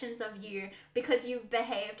perceptions of you because you've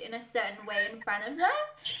behaved in a certain way in front of them.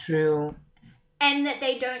 True. And that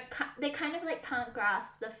they kind of like can't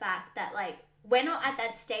grasp the fact that like we're not at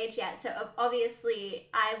that stage yet, so obviously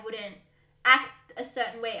I wouldn't act a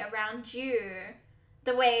certain way around you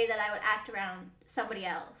the way that I would act around somebody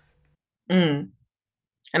else. And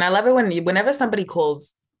I love it whenever somebody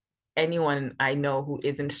calls anyone I know who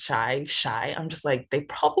isn't shy, I'm just like, they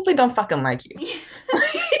probably don't fucking like you.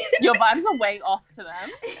 Your vibes are way off to them.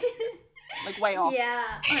 Like way off. Yeah,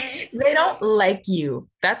 honestly. They don't like you.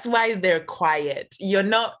 That's why they're quiet. You're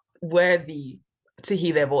not worthy to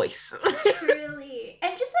hear their voice. Truly.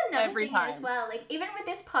 And just another thing as well, like even with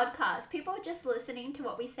this podcast, people just listening to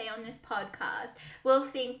what we say on this podcast will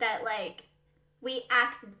think that like we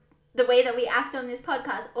act the way that we act on this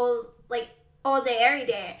podcast all day, every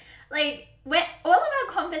day. Like when all of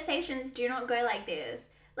our conversations do not go like this.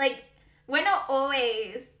 Like we're not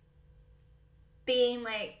always being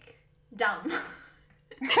like dumb.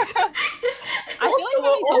 I feel like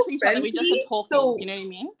when we talk to each other, we just are talking. You know what I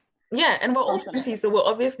mean? Yeah, and we're all fancy, so we're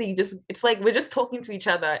obviously just, it's like we're just talking to each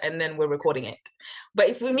other and then we're recording it. But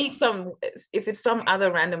if we meet if it's some other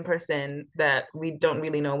random person that we don't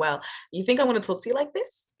really know well, you think I'm going to talk to you like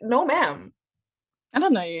this? No, ma'am. I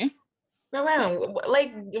don't know you. No, ma'am.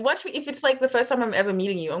 Like, watch me. If it's like the first time I'm ever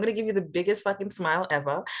meeting you, I'm going to give you the biggest fucking smile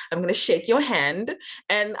ever. I'm going to shake your hand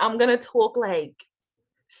and I'm going to talk like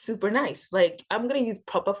super nice. Like, I'm going to use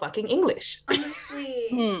proper fucking English.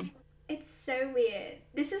 Honestly, it's so weird.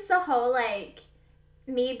 This is the whole like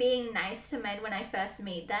me being nice to men when I first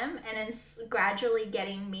meet them and then gradually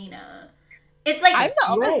getting meaner. It's like I'm the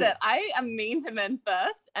opposite. Right. I am mean to men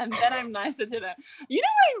first and then I'm nicer to them. You know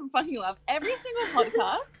what I fucking love? Every single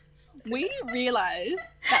podcast, we realize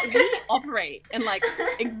that we operate in like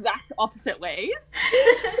exact opposite ways.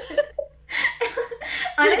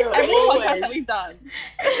 Honestly, every podcast that we've done.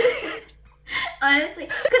 Honestly,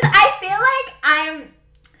 because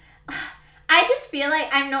I just feel like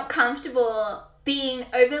I'm not comfortable being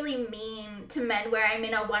overly mean to men where I'm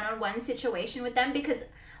in a one-on-one situation with them, because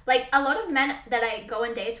like a lot of men that I go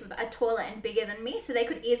on dates with are taller and bigger than me, so they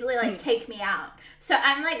could easily like take me out. So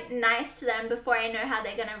I'm like nice to them before I know how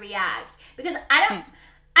they're gonna react, because I don't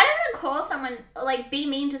want to call someone, like be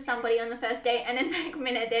mean to somebody on the first date and then next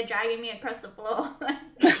minute they're dragging me across the floor.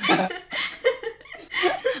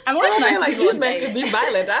 I'm always nice like these men could be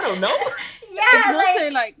violent. I don't know. Yeah, it's also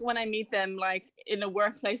like when I meet them like in a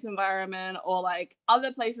workplace environment or like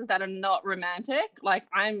other places that are not romantic, like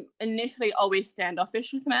I'm initially always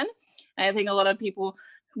standoffish with men. And I think a lot of people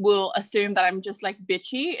will assume that I'm just like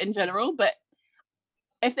bitchy in general, but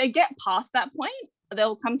if they get past that point,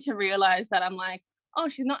 they'll come to realize that I'm like, oh,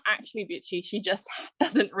 she's not actually bitchy. She just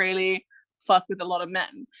doesn't really fuck with a lot of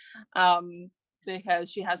men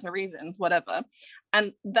because she has her reasons, whatever.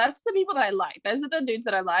 And that's the people that I like. Those are the dudes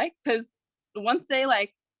that I like, because once they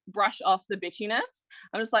like brush off the bitchiness,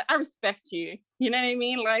 I'm just like, I respect you. You know what I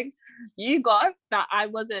mean? Like, you got that I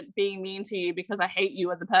wasn't being mean to you because I hate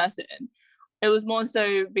you as a person. It was more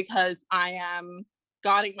so because I am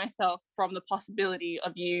guarding myself from the possibility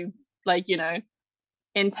of you, like, you know,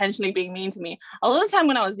 intentionally being mean to me. A lot of time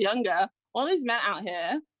when I was younger, all these men out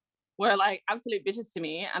here were like absolute bitches to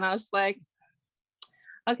me, and I was just like,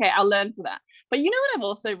 okay, I'll learn for that. But you know what I've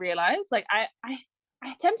also realized? Like I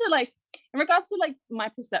tend to, like, in regards to like my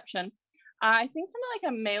perception, I think from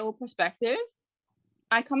like a male perspective,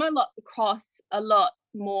 I come across a lot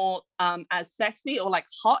more as sexy or like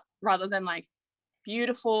hot rather than like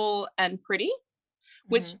beautiful and pretty,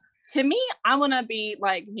 which to me, I want to be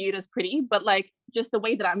like viewed as pretty, but like just the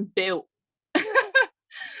way that I'm built,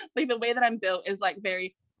 like the way that I'm built is like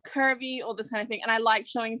very curvy, all this kind of thing. And I like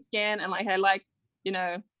showing skin, and like I like, you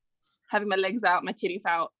know, having my legs out, my titties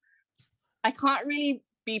out. I can't really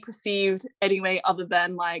be perceived anyway other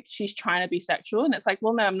than like she's trying to be sexual. And it's like,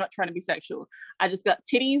 well, no, I'm not trying to be sexual. I just got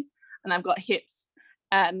titties and I've got hips.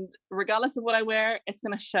 And regardless of what I wear, it's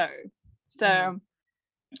going to show. So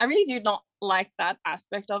I really do not like that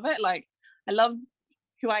aspect of it. Like, I love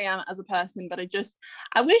who I am as a person, but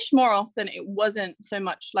I wish more often it wasn't so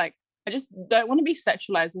much like, I just don't want to be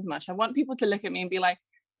sexualized as much. I want people to look at me and be like,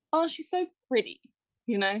 oh, she's so pretty.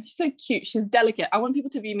 You know, she's so cute, she's delicate. I want people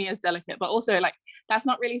to view me as delicate, but also like that's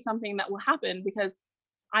not really something that will happen because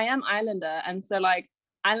I am Islander, and so like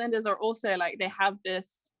Islanders are also like, they have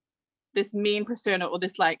this mean persona, or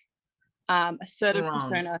this like assertive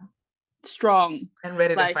persona, strong and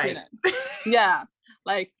ready like, to fight. You know, yeah,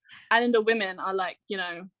 like Islander women are like, you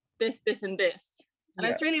know, this and this, and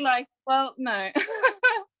it's really like, well, no.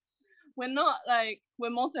 We're not, like, we're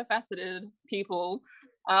multifaceted people.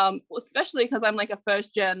 Especially because I'm like a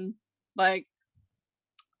first gen like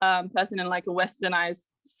person in like a westernized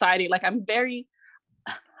society. Like I'm very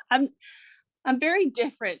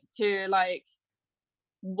different to like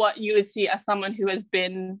what you would see as someone who has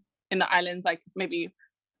been in the islands, like maybe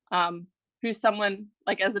who's someone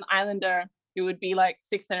like as an Islander who would be like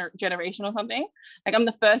sixth generation or something. Like I'm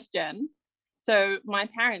the first gen, so my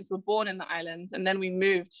parents were born in the islands and then we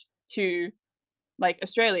moved to like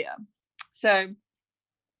Australia. So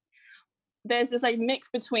there's this like mix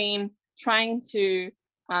between trying to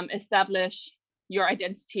establish your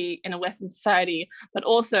identity in a Western society, but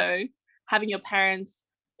also having your parents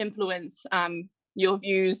influence your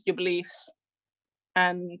views, your beliefs,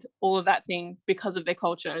 and all of that thing because of their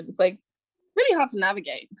culture. And it's like really hard to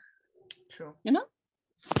navigate. True. You know?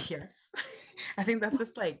 Yes. I think that's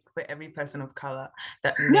just like for every person of color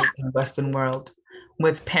that lives in the Western world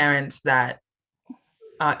with parents that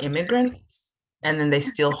are immigrants, and then they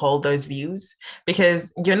still hold those views,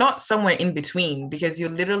 because you're not somewhere in between, because you're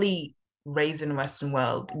literally raised in the Western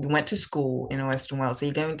world. You went to school in the Western world, so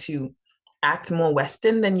you're going to act more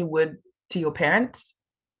Western than you would to your parents.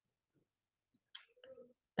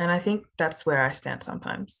 And I think that's where I stand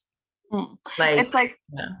sometimes. Like, it's like,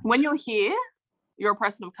 when you're here, you're a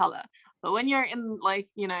person of color, but when you're in, like,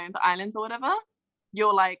 you know, the islands or whatever,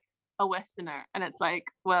 you're like a Westerner, and it's like,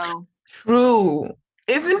 well, true,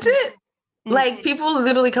 isn't it? Like, people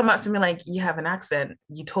literally come up to me like, you have an accent,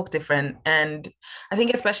 you talk different. And I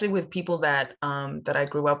think especially with people that that I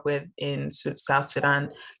grew up with in South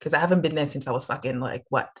Sudan, because I haven't been there since I was fucking like,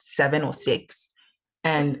 what, 7 or 6,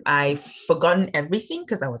 and I've forgotten everything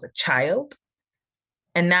because I was a child.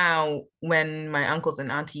 And now when my uncles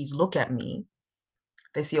and aunties look at me,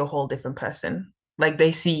 they see a whole different person. Like,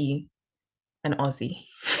 they see an Aussie.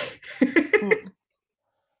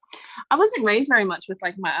 I wasn't raised very much with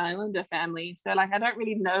like my Islander family, so like I don't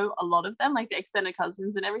really know a lot of them, like the extended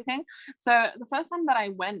cousins and everything. So the first time that I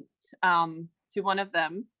went to one of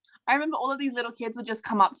them, I remember all of these little kids would just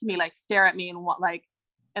come up to me, like stare at me and what, like,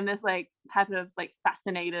 in this like type of like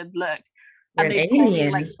fascinated look. You're and they call me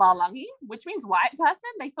like Balangi, which means white person.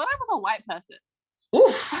 They thought I was a white person.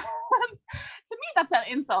 Oof. To me, that's an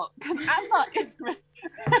insult because I'm not even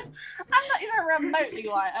remotely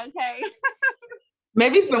white. Okay.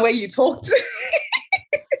 Maybe it's the way you talked. The thing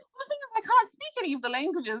is, I can't speak any of the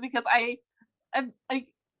languages because I like,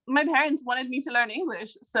 my parents wanted me to learn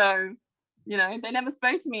English, so you know they never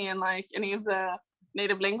spoke to me in like any of the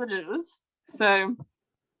native languages. So,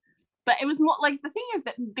 but it was more like, the thing is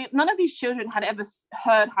that none of these children had ever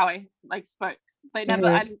heard how I like spoke. They never,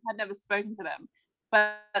 I had never spoken to them.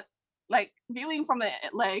 But like, viewing from the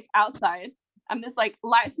like outside, I'm this like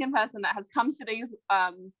light-skinned person that has come to these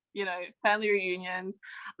you know, family reunions.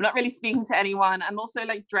 I'm not really speaking to anyone. I'm also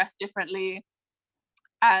like dressed differently,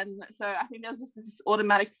 and so I think there's just this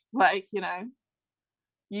automatic like, you know,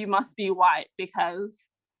 you must be white because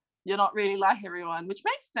you're not really like everyone, which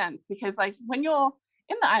makes sense because like when you're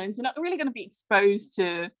in the islands, you're not really going to be exposed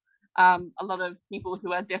to a lot of people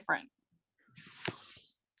who are different.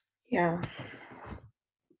 Yeah.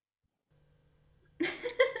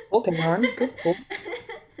 Okay, on. Good.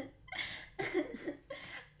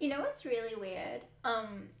 You know what's really weird?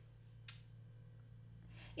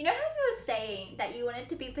 You know how you were saying that you wanted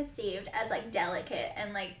to be perceived as like delicate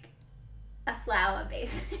and like a flower,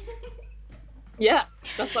 basically? Yeah,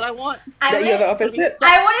 that's what I want. You're the opposite?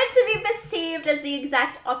 I wanted to be perceived as the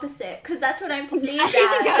exact opposite, because that's what I'm perceived as.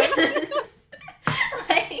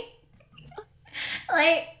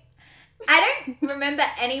 like, I don't remember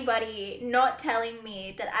anybody not telling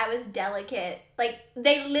me that I was delicate. Like,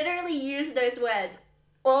 they literally used those words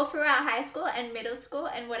all throughout high school and middle school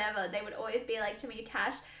and whatever. They would always be like to me,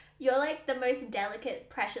 Tash, you're like the most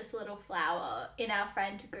delicate, precious little flower in our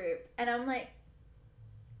friend group. And I'm like,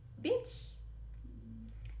 bitch.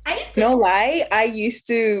 I used to... No lie, I used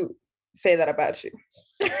to say that about you.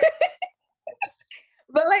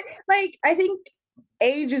 But like I think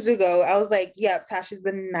ages ago, I was like, yeah, Tash is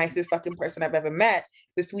the nicest fucking person I've ever met,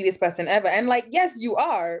 the sweetest person ever. And like, yes, you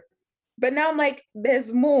are. But now I'm like,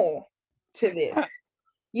 there's more to this.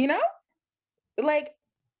 You know? Like,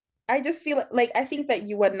 I just feel like I think that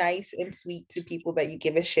you are nice and sweet to people that you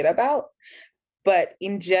give a shit about. But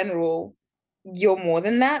in general, you're more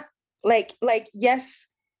than that. Like, yes,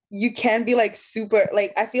 you can be like super,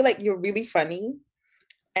 like, I feel like you're really funny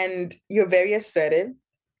and you're very assertive.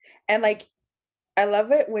 And like, I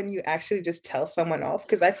love it when you actually just tell someone off,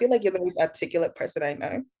 because I feel like you're the most articulate person I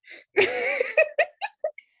know.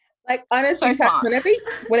 Like, honestly,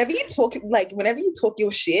 whenever you talk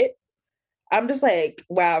your shit, I'm just like,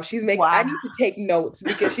 wow, I need to take notes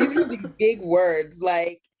because she's using big words,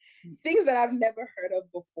 like things that I've never heard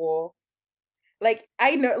of before. Like,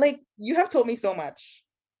 I know, like, you have told me so much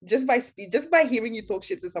just by hearing you talk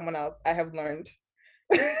shit to someone else. I have learned.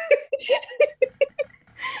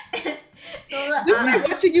 Just by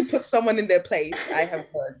watching you put someone in their place, I have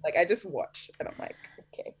learned. Like, I just watch and I'm like,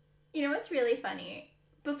 okay. You know what's really funny?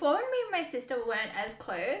 Before, when me and my sister weren't as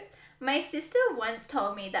close, my sister once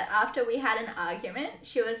told me that after we had an argument,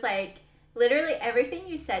 she was like, literally everything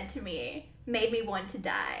you said to me made me want to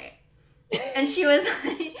die. And she was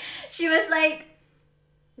like,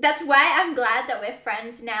 that's why I'm glad that we're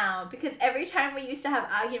friends now, because every time we used to have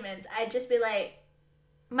arguments, I'd just be like,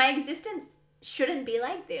 my existence shouldn't be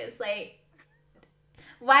like this. Like,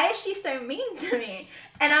 why is she so mean to me?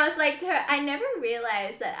 And I was like to her, I never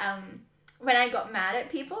realized that when I got mad at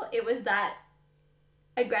people, it was that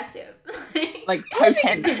aggressive. Like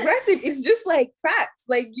potent. It's aggressive. It's just like facts.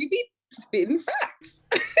 Like, you be spitting facts.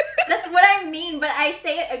 That's what I mean, but I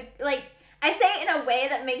say it in a way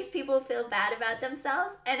that makes people feel bad about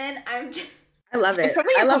themselves, and then I'm just... I love It's it.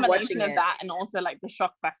 probably I a love combination watching of it. that and also like the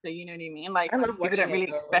shock factor, you know what I mean? Like I love people watching don't it really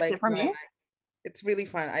though. expect Like, it from no, you. it's really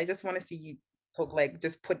fun. I just want to see you like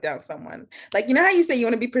just put down someone. Like, you know how you say you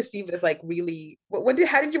want to be perceived as like really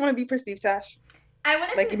how did you want to be perceived, Tash? I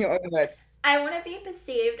want Like to in your own words. I want to be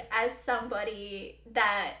perceived as somebody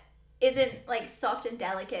that isn't like soft and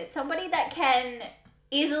delicate, somebody that can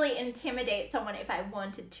easily intimidate someone if I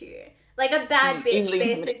wanted to. Like a bad bitch, Easily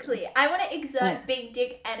intimidating. basically. I want to exert big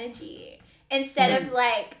dick energy instead of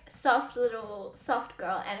like soft girl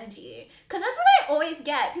energy. Because that's what I always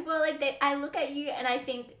get. People are like, I look at you and I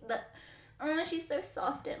think that, oh, she's so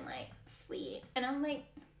soft and like sweet. And I'm like,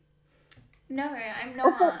 no, I'm not.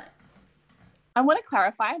 Also, I want to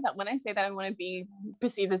clarify that when I say that I want to be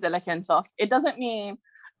perceived as delicate and soft, it doesn't mean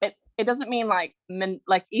like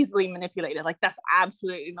easily manipulated. Like that's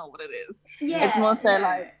absolutely not what it is. Yeah, it's more so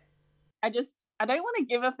like I don't want to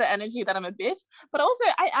give off the energy that I'm a bitch, but also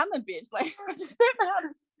I am a bitch. Like I just don't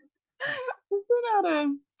know how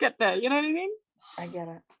to get there. You know what I mean? I get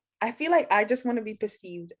it. I feel like I just want to be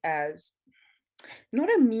perceived as not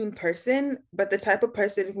a mean person, but the type of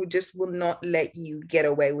person who just will not let you get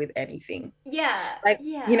away with anything. Yeah. Like,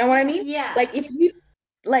 yeah. you know what I mean? Yeah. Like if you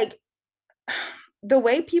like the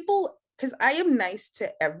way people, because I am nice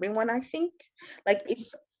to everyone, I think. Like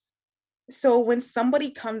so when somebody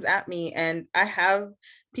comes at me and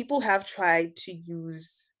people have tried to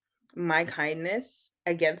use my kindness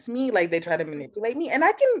against me, like they try to manipulate me, and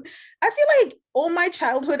I feel like all my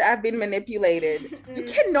childhood I've been manipulated.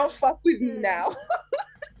 You cannot fuck with me now.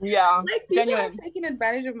 Yeah, Like people have taken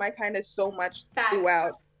advantage of my kindness so much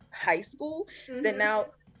throughout high school that now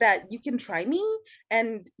that you can try me,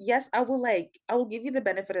 and yes, I will give you the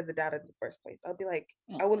benefit of the doubt in the first place. I'll be like,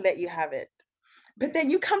 I will let you have it. But then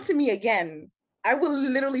you come to me again, I will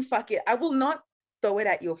literally fuck it. I will not throw it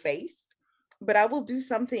at your face, but I will do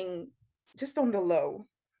something just on the low.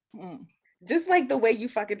 Just like the way you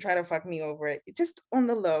fucking try to fuck me over it. Just on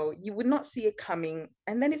the low. You would not see it coming.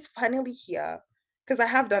 And then it's finally here. Because I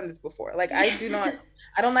have done this before. Like I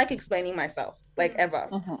don't like explaining myself, like ever.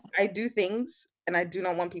 I do things and I do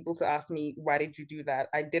not want people to ask me, why did you do that?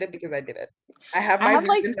 I did it because I did it. I have my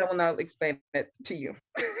reasons. I will not explain it to you.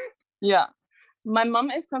 Yeah. My mom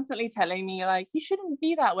is constantly telling me like, you shouldn't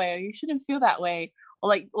be that way, or you shouldn't feel that way, or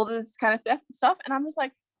like all this kind of stuff. And I'm just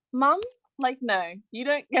like, Mom, like, no, you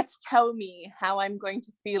don't get to tell me how I'm going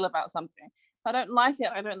to feel about something. If I don't like it,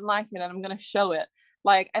 I don't like it, and I'm going to show it.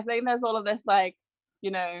 Like, I think there's all of this, like, you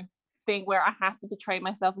know, thing where I have to portray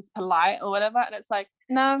myself as polite or whatever. And it's like,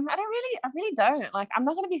 no, I really don't. Like, I'm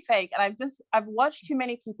not going to be fake. And I've watched too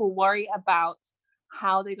many people worry about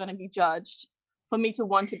how they're going to be judged for me to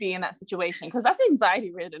want to be in that situation, because that's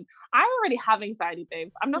anxiety ridden. I already have anxiety,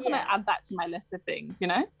 babes. I'm not going to add that to my list of things, you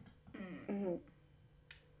know?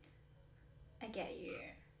 I get you.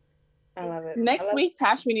 I love it. Next week,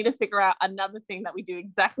 Tash, we need to figure out another thing that we do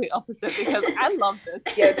exactly opposite, because I love this.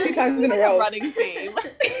 Yeah, 2 times in a row. Running theme.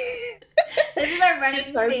 This is our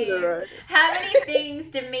running theme. How many things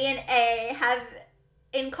do me and A have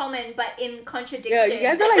in common but in contradiction? Yeah, you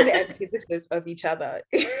guys are like the antithesis of each other.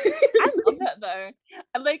 I love it though.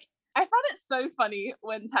 And like, I found it so funny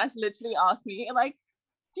when Tash literally asked me, like,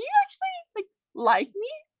 do you actually like me?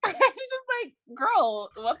 I was just like, girl,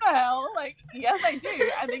 what the hell? Like, yes, I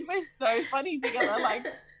do. I think we're so funny together, like,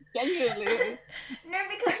 genuinely. No,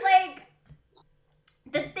 because like,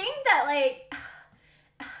 the thing that like,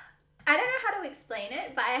 I don't know how to explain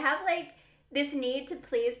it, but I have like this need to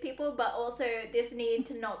please people, but also this need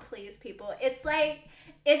to not please people. It's like,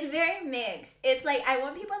 it's very mixed. It's like, I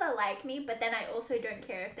want people to like me, but then I also don't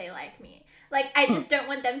care if they like me. Like, I just don't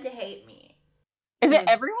want them to hate me. Is it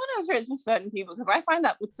everyone, or is it just certain people? Because I find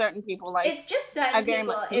that with certain people, like, it's just certain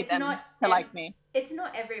people. It's not to like me. It's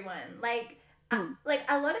not everyone. Like, like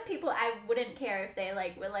a lot of people, I wouldn't care if they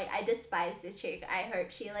like were like, I despise this chick. I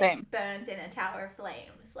hope she like burns in a tower of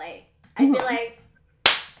flames. Like, I'd be like,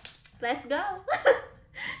 let's go.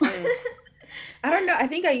 I don't know. I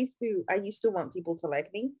think I used to want people to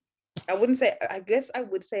like me. I guess I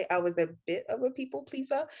would say I was a bit of a people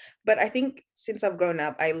pleaser, but I think since I've grown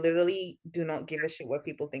up, I literally do not give a shit what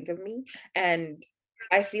people think of me. And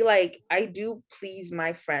I feel like I do please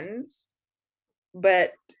my friends,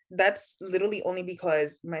 but that's literally only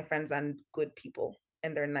because my friends are good people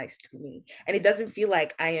and they're nice to me. And it doesn't feel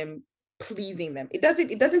like I am pleasing them. It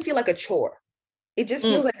doesn't feel like a chore. It just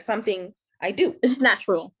feels like something I do. It's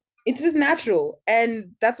natural. It's just natural.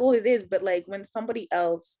 And that's all it is. But like when somebody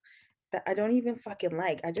else that I don't even fucking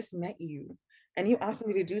like, I just met you and you asked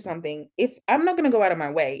me to do something, if I'm not gonna go out of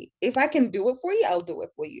my way, if I can do it for you, I'll do it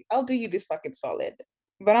for you. I'll do you this fucking solid.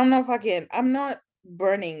 But I'm not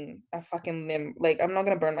burning a fucking limb. Like, I'm not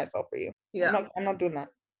gonna burn myself for you. Yeah. I'm not doing that.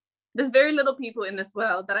 There's very little people in this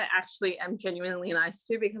world that I actually am genuinely nice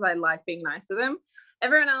to because I like being nice to them.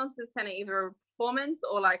 Everyone else is kind of either a performance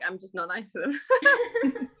or like I'm just not nice to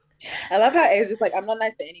them. I love how A's just like, I'm not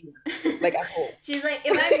nice to anyone. Like, at all. She's like,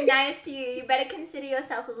 if I'm nice to you, you better consider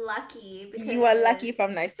yourself lucky. Because... You are lucky if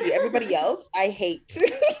I'm nice to you. Everybody else, I hate.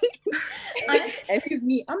 And he's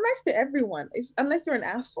me. I'm nice to everyone. Unless you're an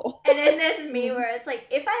asshole. And then there's me where it's like,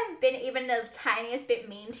 if I've been even the tiniest bit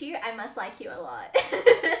mean to you, I must like you a lot.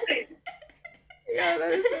 Yeah,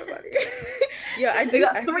 that is so funny. Yeah, I do.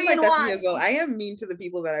 I feel like that's me as well. I am mean to the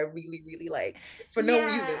people that I really, really like for no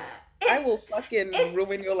reason. I will fucking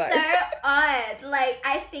ruin your life. It's so odd. Like,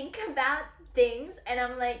 I think about things and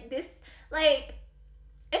I'm like, this, like,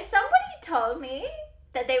 if somebody told me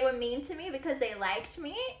that they were mean to me because they liked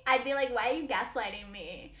me, I'd be like, why are you gaslighting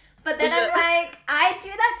me? But then I'm like, I do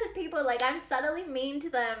that to people. Like, I'm subtly mean to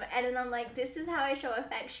them. And then I'm like, this is how I show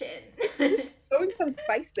affection. Just throwing some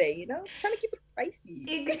spice there, you know? Trying to keep it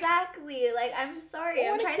spicy. Exactly. Like, I'm sorry.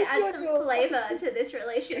 I'm trying to add some flavor to this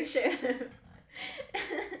relationship.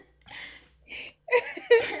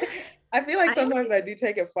 I feel like sometimes I do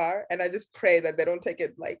take it far, and I just pray that they don't take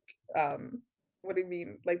it like, what do you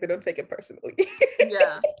mean? Like, they don't take it personally.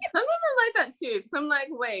 Yeah. Sometimes I'm like that too, because I'm like,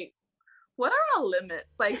 wait, what are our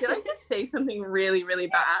limits? Like, did I just say something really, really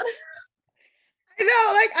bad? I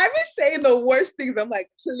know, like, I've been saying the worst things. I'm like,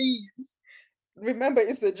 please, remember,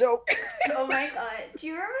 it's a joke. Oh my god. Do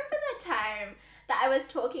you remember the time that I was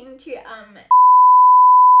talking to,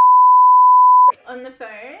 on the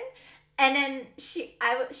phone? And then she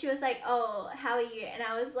was like, oh, how are you? And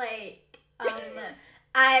I was like,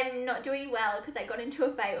 I'm not doing well because I got into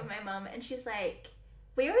a fight with my mum. And she's like,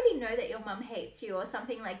 we already know that your mum hates you or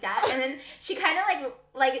something like that. And then she kind of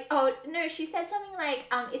like, oh, no, she said something like,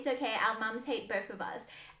 it's okay, our mums hate both of us.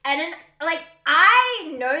 And then, like,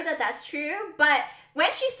 I know that that's true, but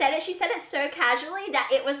when she said it so casually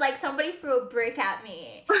that it was like somebody threw a brick at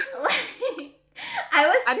me. Like... I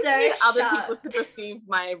didn't need shocked. other people to perceive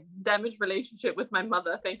my damaged relationship with my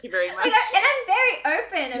mother. Thank you very much. And I'm very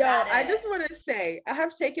open about it. I just want to say, I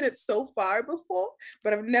have taken it so far before,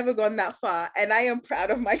 but I've never gone that far, and I am proud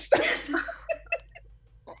of myself.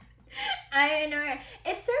 I know.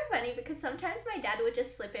 It's so funny because sometimes my dad would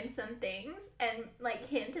just slip in some things and like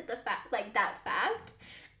hint at the fact, like that fact.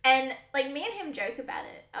 And like me and him joke about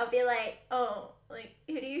it. I'll be like, oh, like,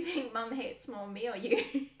 who do you think mum hates more, me or you?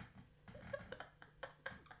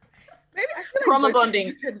 Maybe I feel trauma like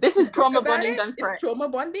bonding. This is trauma bonding done for It's trauma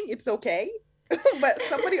bonding. It's okay. But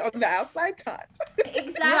somebody on the outside can't.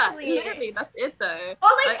 Exactly. Yeah, literally, that's it though. Or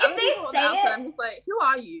like if they say it, I'm just like, who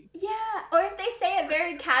are you? Yeah. Or if they say it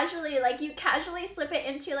very casually, like you casually slip it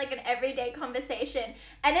into like an everyday conversation,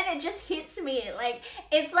 and then it just hits me. Like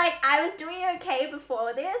it's like I was doing okay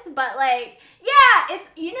before this, but like yeah, it's,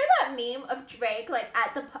 you know that meme of Drake like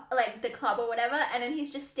at the club or whatever, and then he's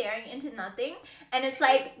just staring into nothing, and it's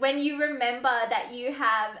like when you remember that you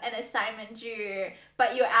have an assignment due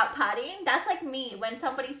but you're out partying. That's like me when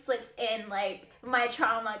somebody slips in like my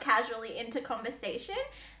trauma casually into conversation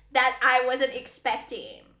that I wasn't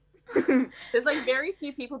expecting. There's like very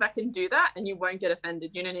few people that can do that and you won't get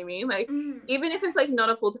offended, you know what I mean? Like even if it's like not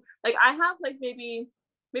a full like I have like maybe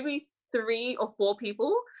 3 or 4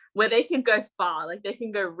 people where they can go far, like they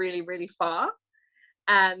can go really, really far,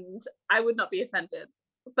 and I would not be offended.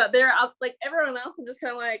 But there are like everyone else, I'm just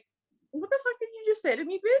kind of like, what the fuck did you just say to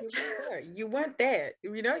me, bitch? You weren't there.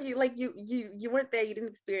 You know, you weren't there. You didn't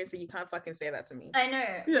experience it. You can't fucking say that to me. I know.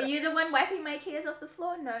 Yeah. Were you the one wiping my tears off the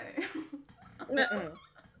floor? No.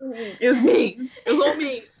 It was me. It was all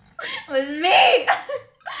me. It was me.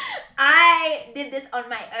 I did this on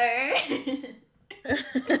my own.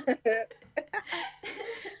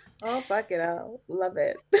 Oh, fuck it out. Love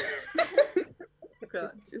it.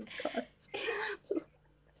 God, Jesus Christ.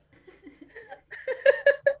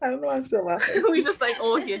 I don't know why I'm still laughing. We just like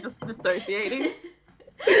all here just dissociating.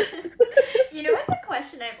 You know what's a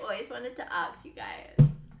question I've always wanted to ask you guys?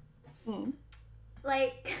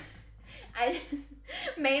 Like,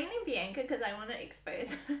 mainly Bianca, because I want to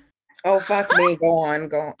expose her. Oh, fuck me. Go on.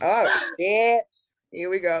 Oh, shit. Here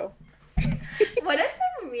we go. What are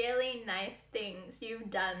some really nice things you've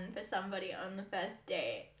done for somebody on the first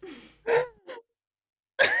date?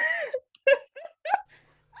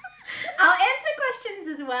 I'll answer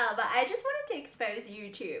questions as well, but I just wanted to expose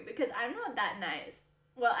you too, because I'm not that nice.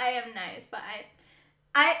 Well, I am nice, but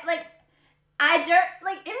I don't,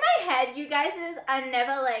 like, in my head, you guys are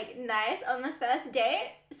never, like, nice on the first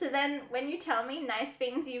date. So then when you tell me nice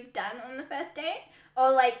things you've done on the first date,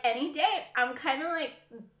 or, like, any date, I'm kind of, like,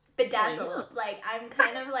 bedazzled. Like, I'm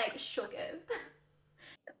kind of like shook.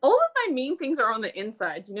 All of my mean things are on the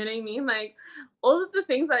inside. You know what I mean? Like, all of the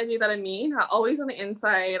things that I do that I mean are always on the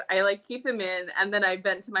inside. I like keep them in, and then I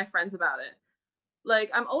vent to my friends about it.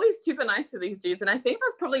 Like, I'm always super nice to these dudes, and I think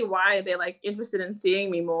that's probably why they're like interested in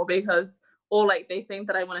seeing me more, because, or like they think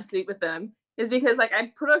that I want to sleep with them, is because like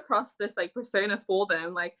I put across this like persona for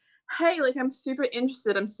them, like, hey, like I'm super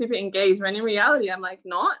interested, I'm super engaged, when in reality I'm like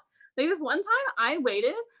not. Like, this one time I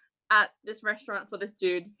waited at this restaurant for this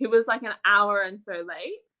dude who was like an hour and so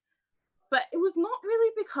late, but it was not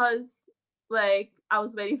really because like I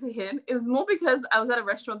was waiting for him. It was more because I was at a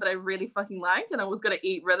restaurant that I really fucking liked, and I was gonna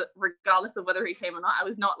eat regardless of whether he came or not. I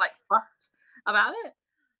was not like fussed about it.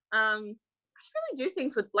 I really do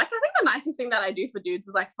things for, like, I think the nicest thing that I do for dudes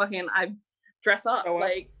is like fucking I dress up.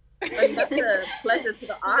 Like that's a pleasure to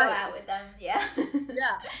the eye. Go out with them, yeah.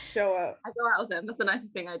 Yeah. Show up. I go out with them. That's the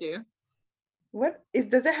nicest thing I do. What is?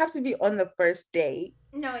 Does it have to be on the first date?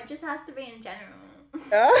 No, it just has to be in general.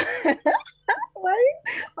 Why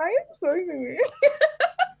are you showing me?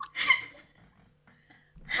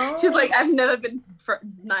 She's like, I've never been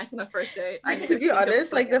nice on a first date. To be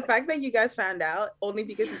honest, like the fact that you guys found out only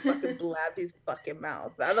because he fucking blabbed his fucking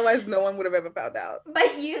mouth. Otherwise, no one would have ever found out.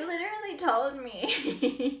 But you literally told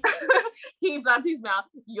me. He blabbed his mouth.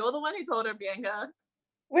 You're the one who told her, Bianca.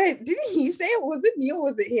 Wait, didn't he say it? Was it me or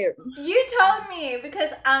was it him? You told me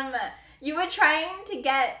because you were trying to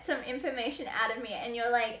get some information out of me, and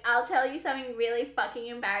you're like, I'll tell you something really fucking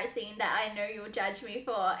embarrassing that I know you'll judge me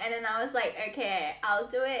for. And then I was like, okay, I'll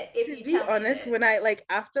do it if you tell me. To be honest, when I like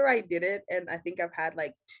after I did it, and I think I've had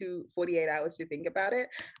like 48 hours to think about it,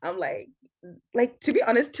 I'm like to be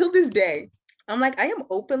honest, till this day, I'm like, I am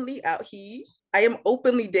openly out here. I am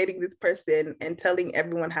openly dating this person and telling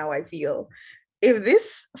everyone how I feel. If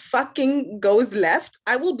this fucking goes left,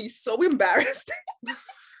 I will be so embarrassed.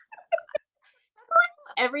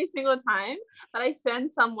 Every single time that I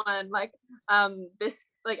send someone like this,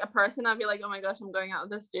 like a person, I'll be like, oh my gosh, I'm going out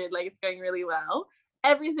with this dude, like it's going really well.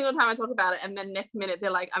 Every single time I talk about it, and then next minute they're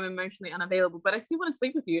like, I'm emotionally unavailable, but I still want to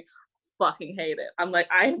sleep with you. Fucking hate it. I'm like,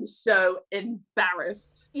 I am so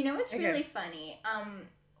embarrassed. You know what's really funny?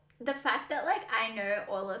 The fact that like I know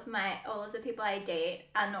all of the people I date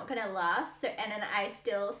are not gonna last, so, and then I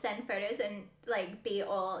still send photos and like be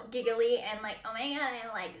all giggly and like, oh my god,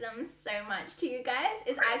 I like them so much to you guys,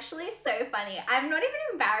 is actually so funny. I'm not even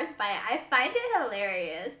embarrassed by it. I find it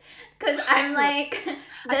hilarious because I'm like,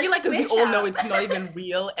 I feel like because we all know it's not even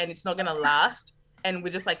real and it's not gonna last, and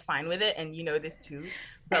we're just like fine with it, and you know this too.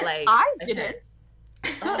 But like, I didn't.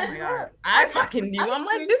 Oh my god, I fucking knew. I'm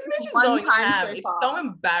like, this bitch is going ham. It's so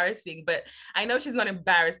embarrassing, but I know she's not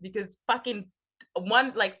embarrassed because fucking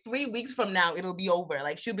 3 weeks from now it'll be over.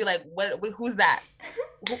 Like she'll be like, what who's that?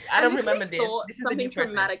 I don't remember this. This is something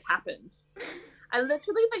traumatic happened. I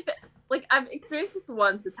literally like I've experienced this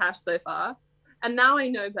once with Tash so far, and now I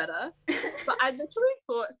know better. But I literally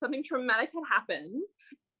thought something traumatic had happened,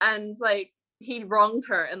 and like he wronged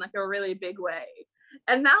her in like a really big way.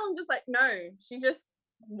 And now I'm just like, no, she just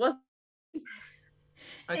was.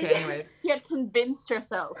 Okay, anyways. She had convinced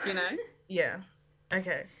herself, you know? Yeah.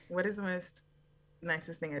 Okay. What is the most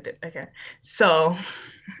nicest thing I did? Okay. So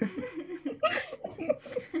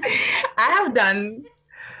I have done.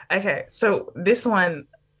 Okay. So this one,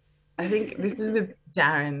 I think this is with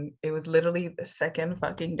Darren. It was literally the second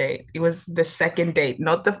fucking date. It was the second date,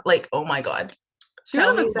 not the like, oh my God. She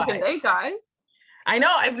was on a second date, guys. I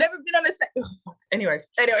know, I've never been on a second. Anyways,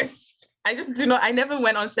 I just do not. I never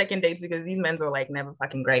went on second dates because these men were like never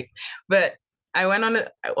fucking great. But I went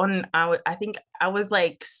I think I was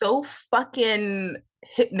like so fucking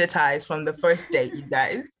hypnotized from the first date, you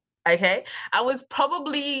guys. Okay, I was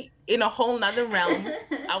probably in a whole nother realm.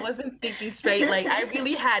 I wasn't thinking straight. Like I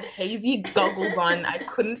really had hazy goggles on. I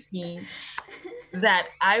couldn't see. That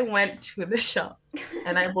I went to the shops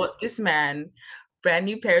and I bought this man brand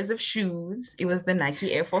new pairs of shoes. It was the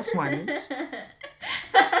Nike Air Force Ones. And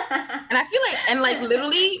I feel like, and like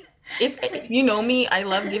literally, if you know me, I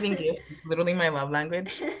love giving gifts. It's literally my love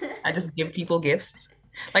language. I just give people gifts.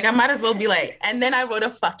 Like I might as well be like, and then I wrote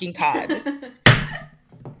a fucking card.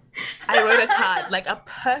 I wrote a card, like a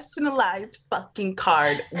personalized fucking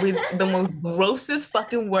card with the most grossest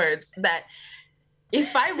fucking words that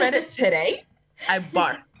if I read it today, I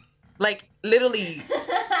barf. Like literally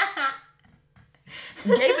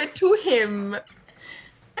gave it to him,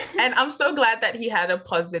 and I'm so glad that he had a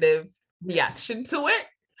positive reaction to it,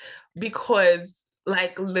 because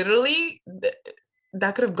like literally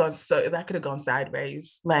that could have gone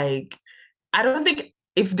sideways. Like I don't think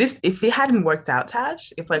if it hadn't worked out,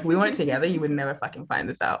 Tash, if like we weren't together, you would never fucking find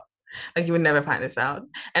this out. Like you would never find this out.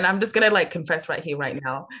 And I'm just gonna like confess right here, right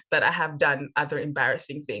now, that I have done other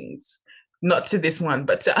embarrassing things. Not to this one,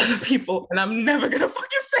 but to other people. And I'm never gonna fucking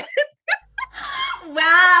say it.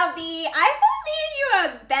 Wow, B. I thought me and you are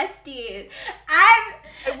besties.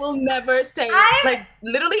 I will never say it. Like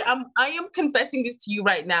literally, I am confessing this to you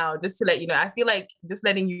right now, just to let you know. I feel like just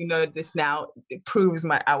letting you know this now, it proves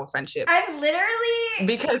our friendship. I've literally,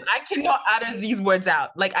 because I cannot utter these words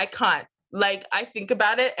out. Like I can't. Like I think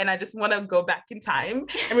about it and I just want to go back in time.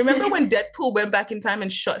 And remember when Deadpool went back in time and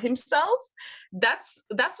shot himself? That's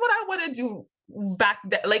what I want to do back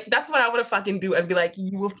then. Like that's what I want to fucking do and be like,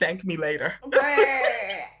 you will thank me later.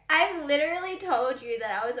 I've literally told you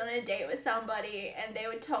that I was on a date with somebody and they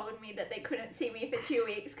told me that they couldn't see me for 2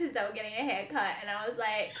 weeks because they were getting a haircut, and I was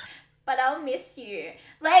like, but I'll miss you.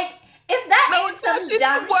 Like, if that ain't some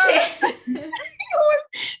dumb shit.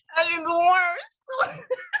 That is worse.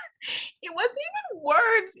 It wasn't even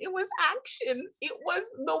words, it was actions. It was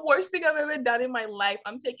the worst thing I've ever done in my life.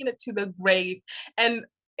 I'm taking it to the grave. And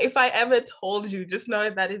if I ever told you, just know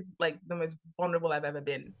that is like the most vulnerable I've ever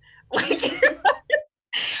been. Like,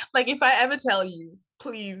 like if I ever tell you,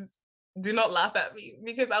 please do not laugh at me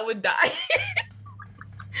because I would die.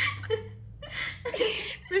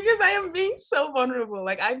 Because I am being so vulnerable.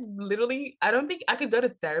 Like I don't think I could go to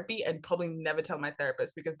therapy and probably never tell my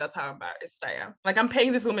therapist because that's how embarrassed I am. Like I'm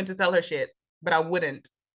paying this woman to tell her shit, but I wouldn't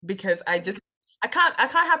because I can't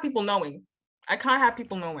have people knowing. I can't have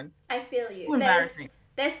people knowing. I feel you. Too embarrassing.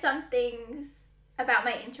 There's some things about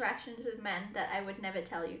my interactions with men that I would never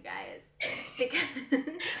tell you guys. Because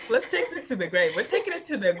let's take it to the grave. We're taking it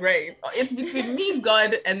to the grave. It's between me,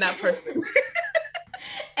 God, and that person.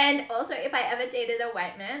 And also, if I ever dated a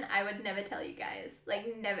white man, I would never tell you guys. Like,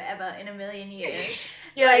 never ever in a million years.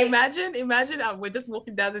 Yeah, like, imagine we're just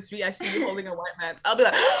walking down the street, I see you holding a white man. I'll be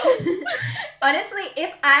like, honestly,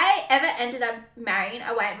 if I ever ended up marrying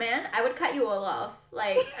a white man, I would cut you all off.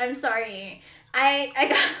 Like, I'm sorry.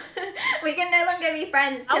 We can no longer be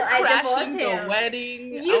friends till I divorce him. The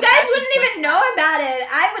wedding. You guys wouldn't even know about it.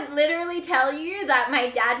 I would literally tell you that my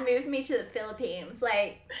dad moved me to the Philippines.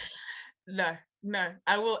 Like, no,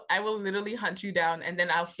 I will literally hunt you down and then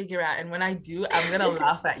I'll figure out. And when I do, I'm gonna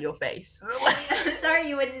laugh at your face. I'm sorry,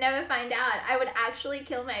 you would never find out. I would actually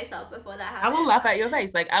kill myself before that happened. I will laugh at your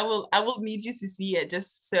face. Like I will need you to see it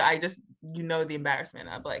just so the embarrassment.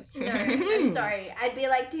 I'm like, no, I'm sorry. I'd be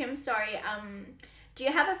like to him, sorry, do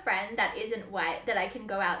you have a friend that isn't white that I can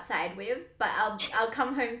go outside with? But I'll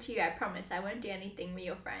come home to you, I promise. I won't do anything with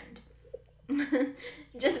your friend.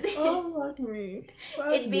 Just fuck me.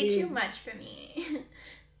 It'd be too much for me.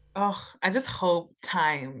 Oh, I just hope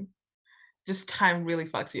time really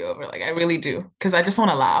fucks you over. Like I really do, because I just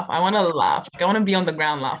want to laugh. I want to laugh. Like I want to be on the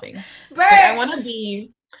ground laughing. Bro. Like, I want to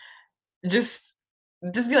be just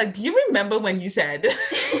be like, do you remember when you said?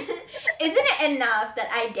 Isn't it enough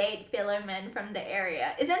that I date filler men from the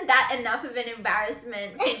area? Isn't that enough of an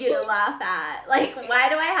embarrassment for you to laugh at? Like, why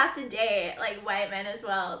do I have to date like white men as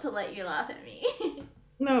well to let you laugh at me?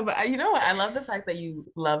 No, but you know what? I love the fact that you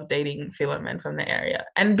love dating filler men from the area.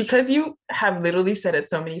 And because you have literally said it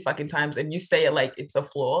so many fucking times and you say it like it's a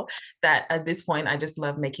flaw, that at this point, I just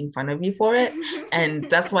love making fun of you for it. And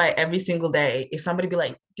that's why every single day, if somebody be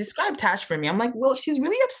like, describe Tash for me, I'm like, well, she's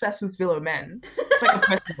really obsessed with filler men. It's like a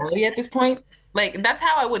personality at this point. Like, that's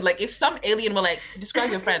how I would, like, if some alien were like,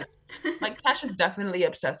 describe your friend, like, Tash is definitely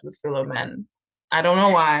obsessed with filler men. I don't know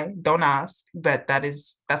why, don't ask, but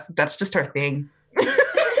that's just her thing.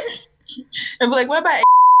 And be like, what about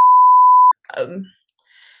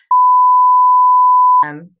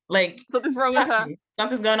like something's wrong with her?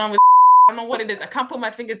 Something's going on with I don't know what it is. I can't put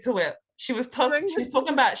my finger to it. She was talking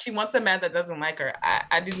about she wants a man that doesn't like her.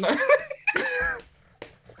 I did not.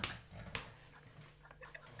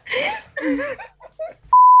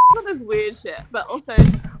 All this weird shit, but also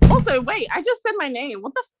wait, I just said my name.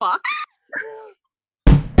 What the fuck?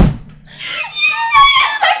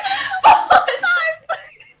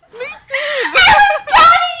 Me too. I was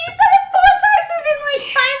counting. You said it 4 times within like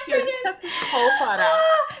 5 seconds. Whole part out.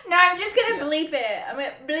 No, I'm just gonna bleep it. I'm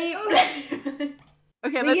gonna bleep.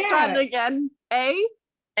 Okay, let's try it again. A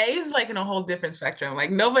is like in a whole different spectrum.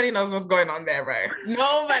 Like nobody knows what's going on there, right?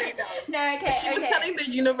 Nobody knows. No, okay. She was telling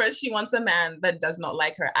the universe she wants a man that does not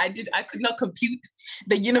like her. I could not compute.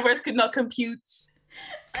 The universe could not compute.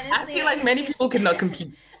 Honestly, I feel like many people could not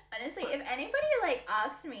compute. Honestly, if anybody like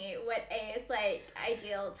asked me what A's like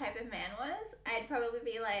ideal type of man was, I'd probably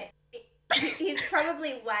be like, he's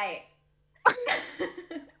probably white.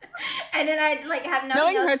 And then I'd like have nothing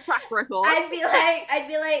knowing else. her track record. I'd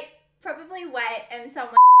be like probably white and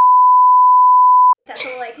someone. That's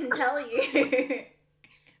all I can tell you.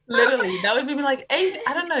 Literally, that would be like, A,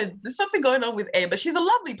 I don't know, there's something going on with A, but she's a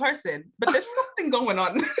lovely person, but there's something going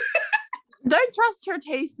on. Don't trust her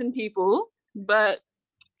taste in people, but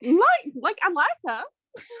like I like her.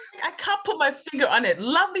 I can't put my finger on it.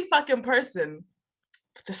 Lovely fucking person.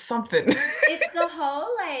 But there's something. It's the whole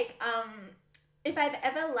like, if I've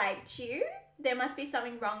ever liked you, there must be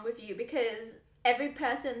something wrong with you because every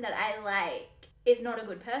person that I like is not a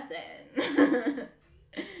good person.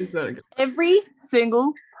 It's not a good. Every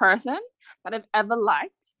single person that I've ever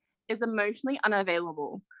liked is emotionally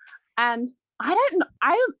unavailable. And I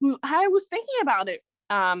was thinking about it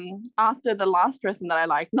after the last person that I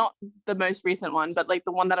liked, not the most recent one, but like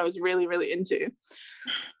the one that I was really, really into.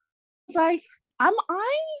 It's like, am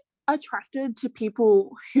I attracted to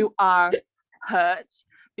people who are hurt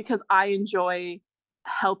because I enjoy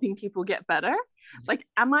helping people get better? Like,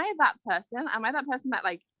 am I that person? Am I that person that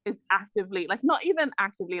like is actively, like not even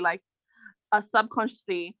actively, like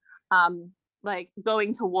subconsciously like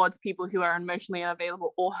going towards people who are emotionally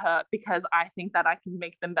unavailable or hurt because I think that I can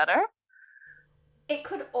make them better? It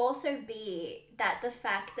could also be that the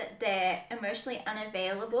fact that they're emotionally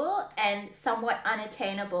unavailable and somewhat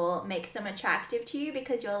unattainable makes them attractive to you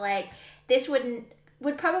because you're like, this would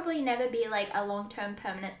probably never be like a long-term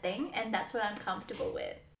permanent thing, and that's what I'm comfortable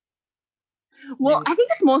with. Well, I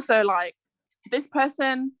think it's more so like this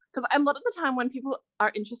person, because a lot of the time when people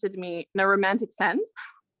are interested in me in a romantic sense,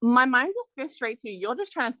 my mind just goes straight to, you're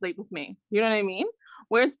just trying to sleep with me. You know what I mean?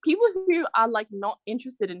 Whereas people who are like not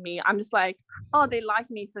interested in me, I'm just like, oh, they like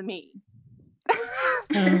me for me.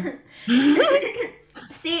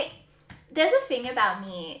 See, there's a thing about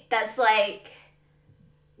me that's like,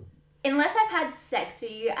 unless I've had sex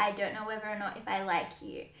with you, I don't know whether or not if I like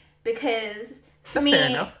you. Because to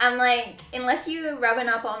me, I'm like, unless you're rubbing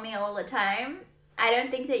up on me all the time, I don't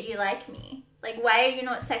think that you like me. Like, why are you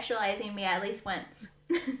not sexualizing me at least once?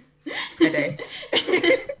 A day.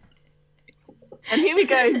 And here we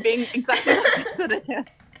go, being exactly the opposite of him.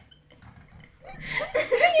 The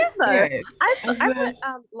thing is, though,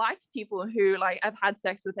 I've liked people who like I've had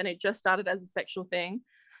sex with, and it just started as a sexual thing.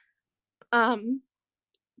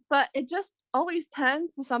 But it just always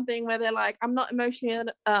turns to something where they're like, I'm not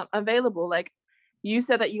emotionally available. Like, you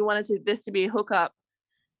said that you wanted this to be a hookup,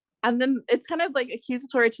 and then it's kind of like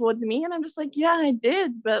accusatory towards me, and I'm just like, yeah, I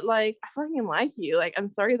did, but like, I fucking like you. Like, I'm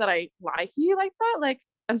sorry that I like you like that. Like,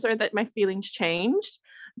 I'm sorry that my feelings changed.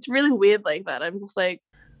 It's really weird like that. I'm just like,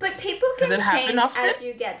 but people can change as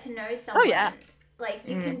you get to know someone. Oh yeah, like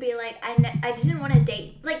you can be like, I didn't want to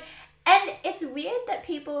date, like, and it's weird that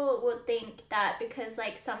people would think that because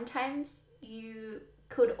like sometimes you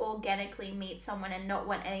could organically meet someone and not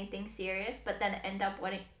want anything serious, but then end up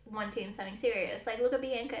wanting something serious. Like, look at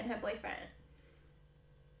Bianca and her boyfriend.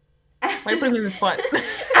 Why put me in the spot?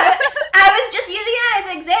 I was just using that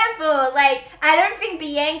as an example. Like, I don't think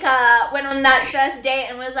Bianca went on that first date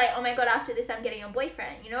and was like, oh my god, after this I'm getting a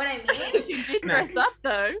boyfriend. You know what I mean? You did dress up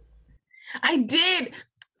though. I did.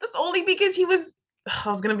 That's only because he was, I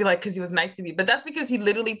was gonna be like, because he was nice to me, but that's because he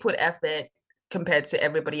literally put effort compared to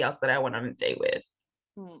everybody else that I went on a date with.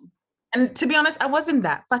 And to be honest, I wasn't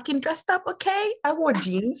that fucking dressed up, okay? I wore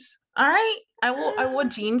jeans, all right? I wore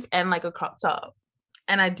jeans and like a crop top.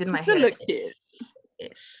 And I did my hair. Look cute.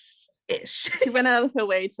 Ish. She went out of her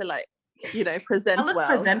way to like, you know, present I look well.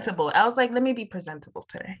 Presentable. I was like, let me be presentable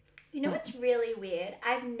today. You know what's really weird?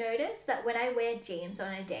 I've noticed that when I wear jeans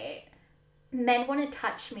on a date, men want to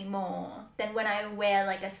touch me more than when I wear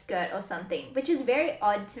like a skirt or something, which is very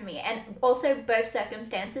odd to me. And also both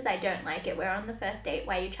circumstances, I don't like it. We're on the first date.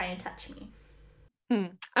 Why are you trying to touch me?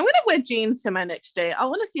 I'm going to wear jeans to my next date. I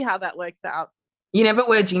want to see how that works out. You never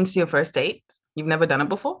wear jeans to your first date? You've never done it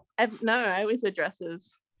before? No, I always wear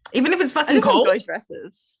dresses. Even if it's fucking cold? I enjoy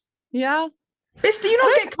dresses. Yeah. Bitch, do you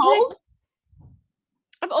not get cold?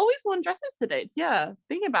 I've always worn dresses to dates, yeah.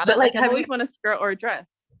 Thinking about it, like I've always worn a skirt or a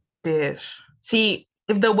dress. Bitch. See,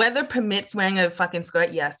 if the weather permits wearing a fucking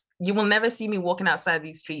skirt, yes. You will never see me walking outside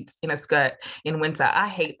these streets in a skirt in winter. I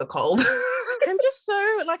hate the cold. I'm just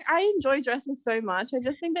so, like, I enjoy dresses so much. I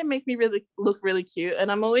just think they make me look really cute.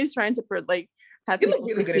 And I'm always trying to, like, have you look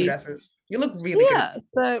really good in dresses. You look really good. Yeah,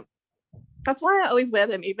 so that's why I always wear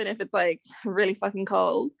them, even if it's, like, really fucking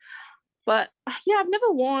cold. But, yeah, I've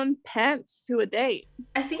never worn pants to a date.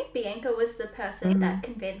 I think Bianca was the person that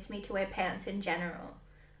convinced me to wear pants in general.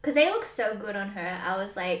 Because they look so good on her. I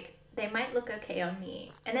was like, they might look okay on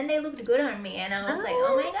me. And then they looked good on me. And I was like,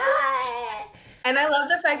 oh my god. And I love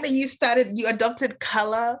the fact that you adopted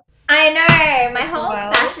color. I know, my whole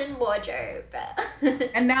fashion wardrobe.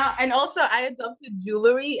 and also I adopted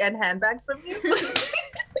jewelry and handbags from you.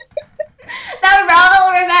 The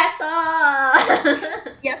role reversal.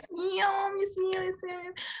 Yes,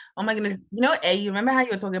 my goodness. You know, A, you remember how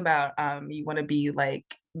you were talking about you want to be like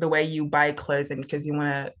the way you buy clothes and because you want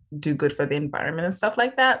to do good for the environment and stuff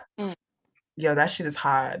like that? Yo, that shit is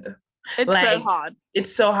hard. It's like, so hard.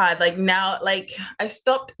 It's so hard. Like now, like I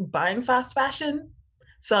stopped buying fast fashion.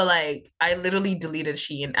 So like I literally deleted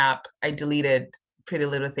Shein app. I deleted Pretty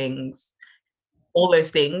Little Things. All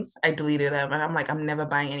those things, I deleted them. And I'm like, I'm never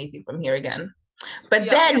buying anything from here again. But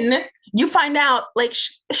then you find out like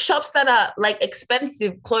shops that are like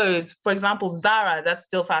expensive clothes, for example, Zara, that's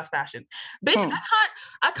still fast fashion. Bitch,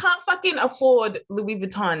 I can't fucking afford Louis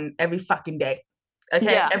Vuitton every fucking day.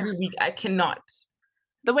 Okay, every week I cannot.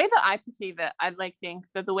 The way that I perceive it, I like think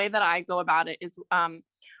that the way that I go about it is I'm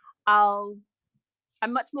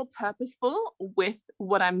much more purposeful with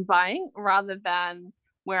what I'm buying rather than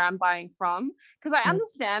where I'm buying from. Because I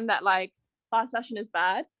understand that like fast fashion is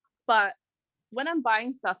bad, but when I'm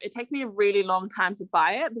buying stuff, it takes me a really long time to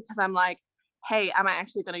buy it because I'm like, hey, am I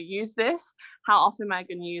actually going to use this? How often am I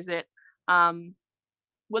going to use it?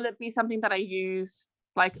 Will it be something that I use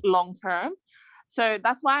like long term? So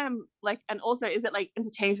that's why I'm like, and also, is it like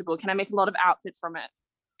interchangeable? Can I make a lot of outfits from it?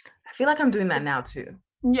 I feel like I'm doing that now too.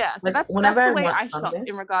 Yeah, so like, that's the way I shop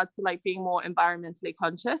in regards to like being more environmentally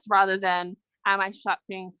conscious rather than am I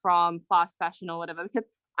shopping from fast fashion or whatever, because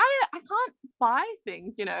I can't buy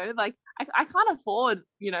things, you know, like I can't afford,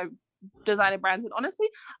 you know, designer brands. And honestly,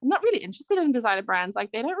 I'm not really interested in designer brands.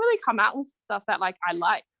 Like they don't really come out with stuff that like I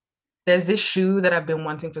like. There's this shoe that I've been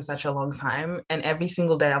wanting for such a long time. And every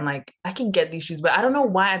single day I'm like, I can get these shoes, but I don't know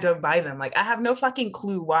why I don't buy them. Like I have no fucking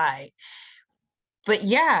clue why. But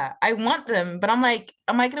yeah, I want them, but I'm like,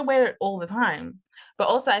 am I gonna wear it all the time? But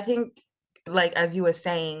also I think like as you were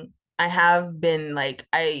saying, I have been like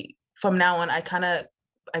from now on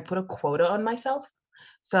I put a quota on myself.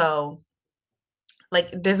 So like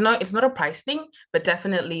it's not a price thing, but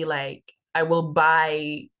definitely like I will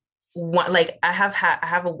buy one, like I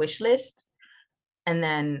have a wish list and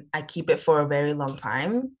then I keep it for a very long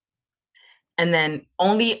time. And then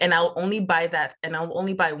I'll only buy that and I'll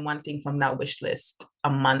only buy one thing from that wish list a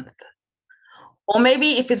month. Or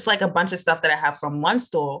maybe if it's like a bunch of stuff that I have from one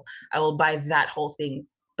store, I will buy that whole thing.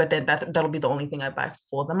 But then that'll be the only thing I buy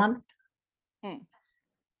for the month.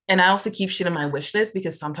 And I also keep shit on my wish list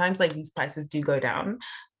because sometimes like these prices do go down.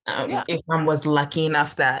 If I was lucky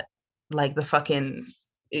enough that like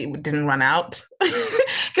it didn't run out.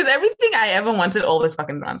 Because everything I ever wanted always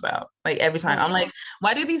fucking runs out. Like every time. I'm like,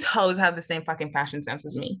 why do these hoes have the same fucking fashion sense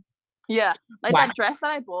as me? Yeah. Like that dress that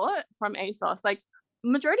I bought from ASOS, like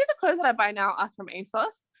majority of the clothes that I buy now are from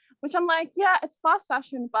ASOS, which I'm like, yeah, it's fast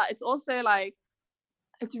fashion, but it's also like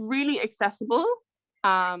it's really accessible.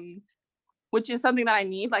 Which is something that I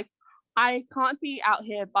need. Like, I can't be out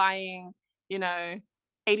here buying, you know,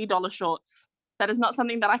 $80 shorts. That is not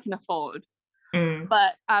something that I can afford.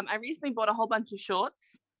 But I recently bought a whole bunch of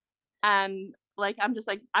shorts, and like I'm just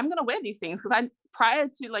like I'm gonna wear these things because I prior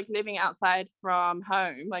to like living outside from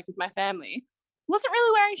home, like with my family, wasn't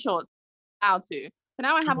really wearing shorts. How to. So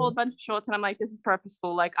now I have a whole bunch of shorts, and I'm like, this is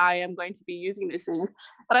purposeful. Like I am going to be using these things.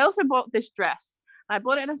 But I also bought this dress. I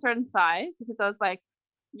bought it in a certain size because I was like,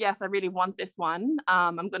 yes, I really want this one.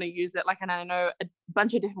 I'm going to use it. Like, and I know a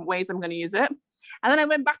bunch of different ways I'm going to use it. And then I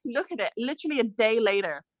went back to look at it. Literally a day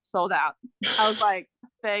later, sold out. I was like,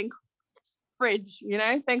 thank fridge, you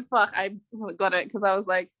know, thank fuck I got it because I was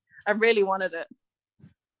like, I really wanted it.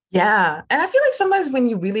 Yeah, and I feel like sometimes when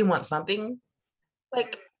you really want something,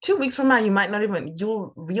 like 2 weeks from now,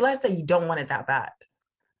 you'll realize that you don't want it that bad,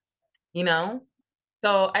 you know?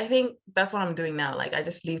 So I think that's what I'm doing now. Like I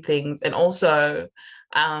just leave things. And also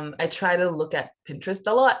I try to look at Pinterest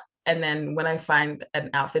a lot. And then when I find an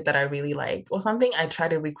outfit that I really like or something, I try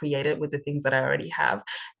to recreate it with the things that I already have.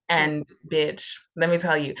 And bitch, let me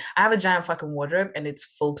tell you, I have a giant fucking wardrobe and it's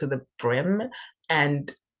full to the brim.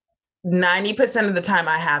 And 90% of the time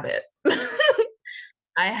I have it.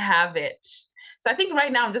 I have it. So I think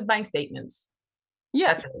right now I'm just buying statements.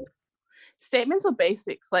 Yeah. Statements or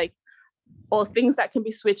basics, like, or things that can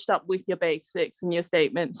be switched up with your basics and your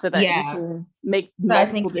statements so that you can make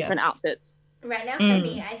multiple different outfits. Right now for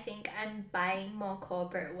me, I think I'm buying more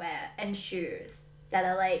corporate wear and shoes that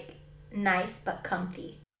are like nice but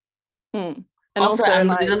comfy. And also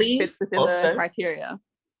like fits within the criteria.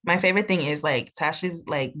 My favorite thing is like Tasha's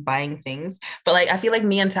like buying things, but like I feel like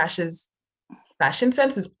me and Tasha's fashion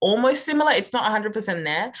sense is almost similar. It's not 100%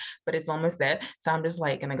 there, but it's almost there. So I'm just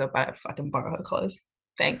like gonna go borrow her clothes.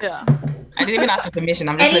 Thanks. Yeah. I didn't even ask for permission.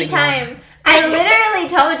 I'm just anytime. I literally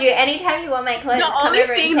told you anytime you want my clothes. The only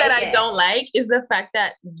thing that I don't like is the fact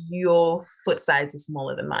that your foot size is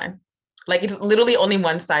smaller than mine. Like it's literally only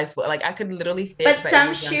one size foot. Like I could literally But fit, but it some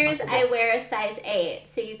would be shoes uncomfortable. I wear a size 8,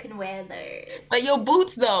 so you can wear Like those. your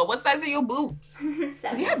boots though. What size are your boots? Because you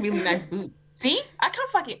 7. have really nice boots. See, I can't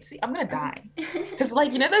fucking see. I'm gonna die. Because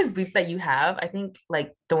like those boots that you have, I think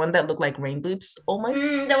like the one that look like rain boots almost.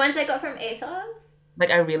 The ones I got from ASOS?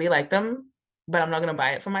 Like I really like them, but I'm not gonna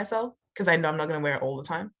buy it for myself because I know I'm not gonna wear it all the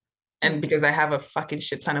time. And because I have a fucking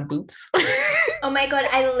shit ton of boots. Oh my god,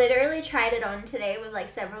 I literally tried it on today with like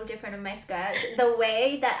several different of my skirts. The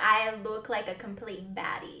way that I look like a complete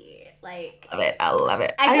baddie. Like Love it. I love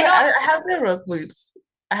it. I cannot I have the rock boots.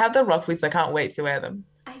 I have the rock boots. I can't wait to wear them.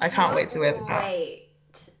 I can't wait to wear them out. wait.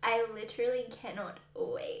 I literally cannot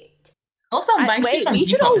wait. Also, I'm buying Wait, from we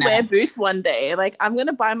should Depop all now. wear boots one day. Like, I'm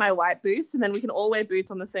gonna buy my white boots, and then we can all wear boots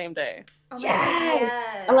on the same day. Oh my Yes. god,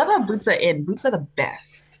 yes. I love how boots are in. Boots are the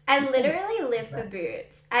best. I literally live for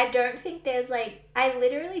boots. I don't think there's like, I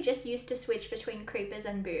literally just used to switch between creepers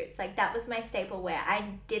and boots. Like that was my staple wear.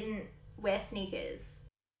 I didn't wear sneakers.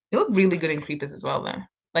 They look really good in creepers as well, though.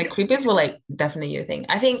 Like creepers were like definitely your thing.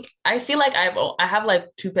 I feel like I have like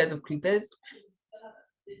 2 pairs of creepers.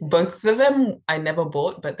 Both of them I never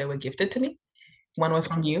bought, but they were gifted to me. One was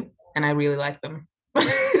from you, and I really like them.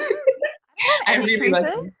 I really like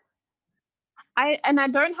them. I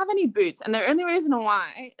don't have any boots, and the only reason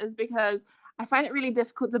why is because I find it really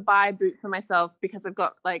difficult to buy boots for myself because I've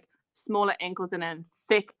got like smaller ankles and then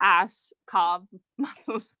thick ass calf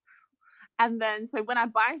muscles. And then so when I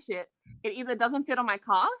buy shit, it either doesn't fit on my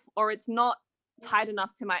calf or it's not tight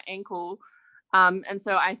enough to my ankle. And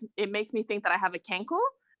so it makes me think that I have a cankle,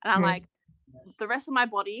 and I'm like, the rest of my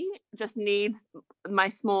body just needs my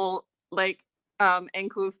small like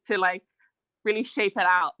ankles to like really shape it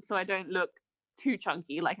out so I don't look too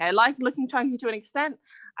chunky. Like I like looking chunky to an extent.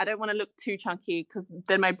 I don't want to look too chunky because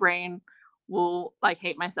then my brain will like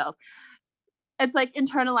hate myself. It's like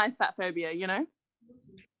internalized fat phobia, you know?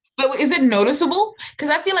 But is it noticeable? Because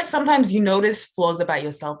I feel like sometimes you notice flaws about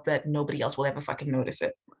yourself that nobody else will ever fucking notice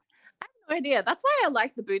it. I have no idea. That's why I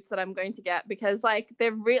like the boots that I'm going to get, because like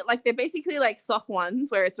they're they're basically like sock ones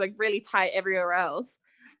where it's like really tight everywhere else,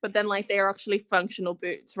 but then like they are actually functional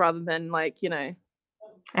boots rather than like, you know.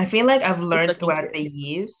 I feel like I've learned throughout the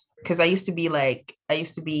years, because I used to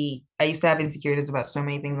have insecurities about so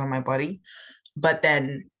many things on my body, but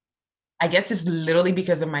then I guess it's literally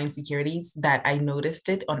because of my insecurities that I noticed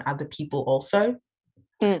it on other people also.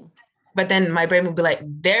 But then my brain would be like,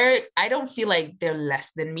 I don't feel like they're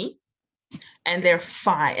less than me, and they're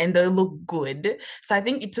fine and they look good. So I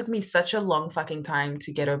think it took me such a long fucking time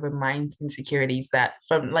to get over my insecurities that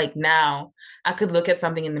from like now I could look at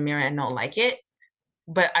something in the mirror and not like it.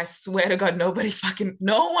 But I swear to God, no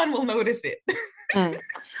one will notice it.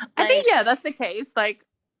 I think, yeah, that's the case. Like,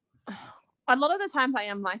 a lot of the times I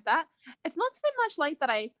am like that. It's not so much like that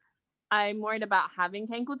I'm worried about having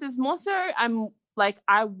cankles. It's more so I'm like,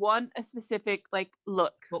 I want a specific like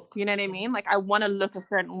look. You know what I mean? Like I want to look a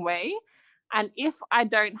certain way. And if I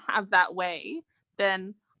don't have that way,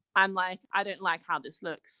 then I'm like, I don't like how this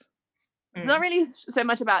looks. It's not really so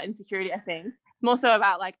much about insecurity, I think. It's more so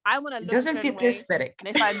about like, I want to look a certain way. Aesthetic.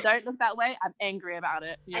 And if I don't look that way, I'm angry about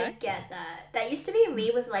it. You know? I get that. That used to be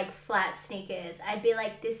me with like flat sneakers. I'd be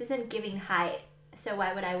like, this isn't giving height, so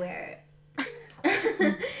why would I wear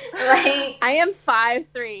it? Like I am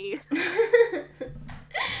 5'3".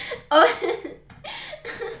 Oh.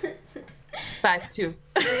 5'2".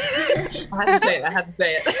 I have to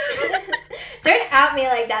say it. Don't out me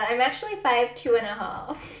like that. I'm actually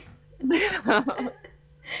 5'2.5".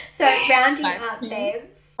 So rounding up,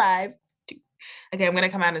 babes. 5'2". Okay, I'm gonna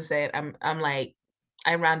come out and say it. I'm like,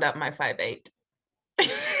 I round up my 5'8".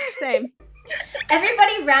 Same.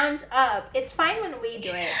 Everybody rounds up. It's fine when we do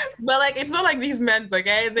it. But like, it's not like these men's,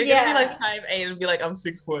 okay? They're gonna be like 5'8" and be like, I'm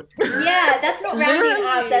 6 foot. Yeah, that's not rounding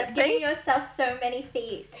up. That's giving yourself so many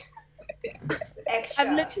feet extra.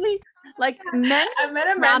 I'm literally like, men I met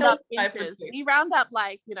a man round that up was inches. 5'6". We round up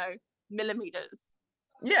like, you know, millimeters.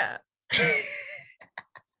 Yeah.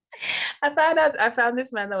 I found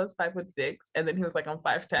this man that was 5'6", and then he was like, I'm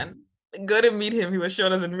 5'10". Go to meet him, he was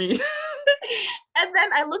shorter than me. And then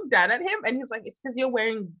I looked down at him and he's like, it's because you're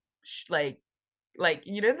wearing like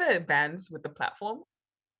you know the Vans with the platform?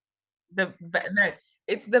 No,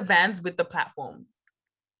 it's the Vans with the platforms.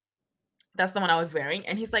 That's the one I was wearing.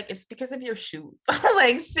 And he's like, it's because of your shoes. I was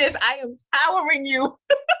like, sis, I am towering you.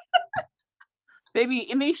 Baby,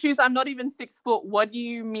 in these shoes, I'm not even 6 foot. What do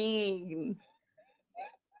you mean?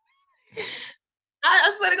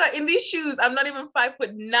 I swear to God, in these shoes, I'm not even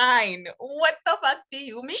 5'9". What the fuck do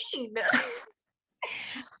you mean?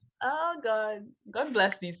 Oh God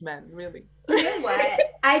bless these men, really. You know what?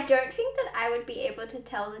 I don't think that I would be able to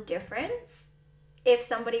tell the difference if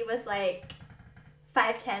somebody was like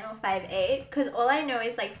 5'10" or 5'8", because all I know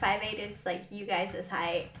is like 5'8" is like you guys'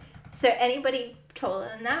 height. So anybody taller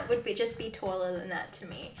than that would just be taller than that to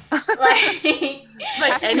me. Like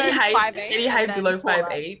any height below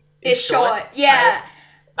 5'8" is it's short. Yeah.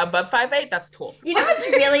 Above 5'8", that's tall. You know what's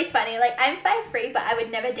really funny? Like, I'm 5'3", but I would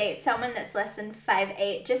never date someone that's less than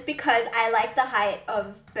 5'8", just because I like the height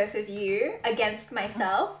of both of you against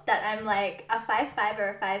myself. That I'm like, a 5'5"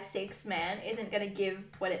 or a 5'6" man isn't gonna give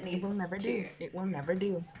what it needs. It will never do. It will never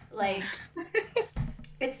do. Like,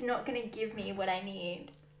 it's not gonna give me what I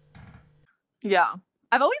need. Yeah,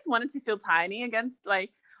 I've always wanted to feel tiny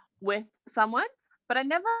with someone, but I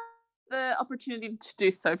never the opportunity to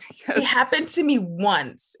do so because it happened to me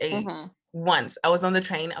once. Once I was on the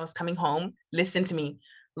train, I was coming home. Listen to me,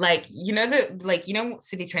 like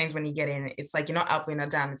city trains when you get in, it's like up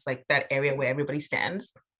and down. It's like that area where everybody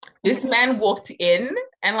stands. This man walked in,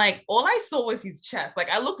 and like all I saw was his chest. Like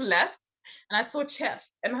I looked left, and I saw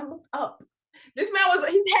chest, and I looked up. This man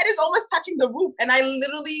his head is almost touching the roof, and I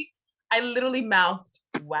literally mouthed,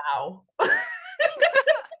 "Wow."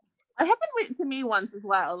 It happened to me once as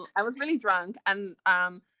well. I was really drunk, and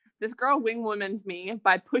this girl wing-womaned me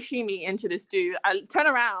by pushing me into this dude. I turn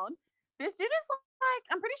around. This dude is like,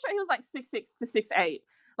 I'm pretty sure he was like 6'6" to 6'8".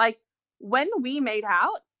 Like, when we made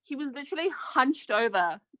out, he was literally hunched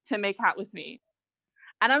over to make out with me.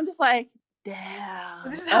 And I'm just like, damn.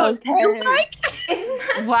 This is how it feels like? Isn't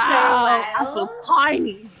that wow, so wild? I feel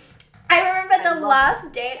tiny. I remember the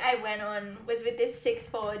last date I went on was with this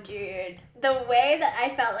 6'4" dude. The way that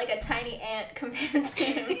I felt like a tiny ant compared to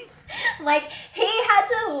him. Like, he had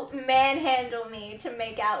to manhandle me to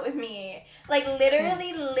make out with me. Like,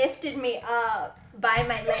 literally lifted me up by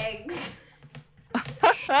my legs.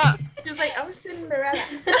 She was like, I'm Cinderella.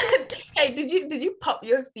 Hey, did you pop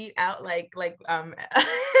your feet out like like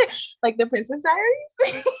the Princess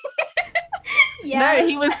Diaries? Yeah. No,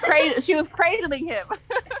 she was cradling him.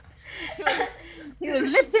 He was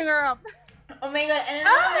lifting her up. Oh my god! And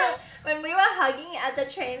when we were hugging at the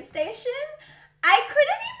train station, I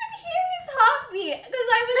couldn't even hear his heartbeat because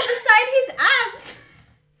I was beside his abs.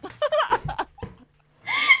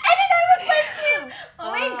 And then I was like to him,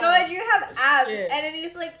 "Oh my god, you have abs!" Shit. And then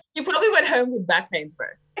he's like, "You probably went home with back pains, bro."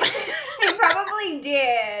 He probably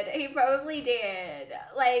did.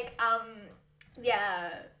 Like, yeah.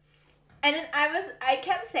 And then I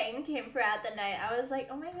kept saying to him throughout the night, I was like,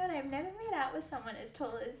 oh my god, I've never made out with someone as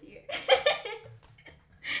tall as you.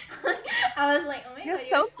 I was like, oh my You're god,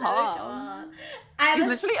 so you're so tall. tall. He's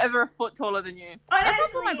literally over a foot taller than you. Honestly,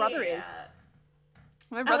 that's what my brother is.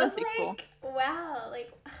 My brother's 6'4". Like, wow,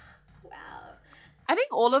 wow. I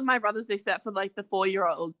think all of my brothers, except for like the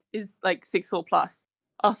 4-year-old, is like 6'4" plus.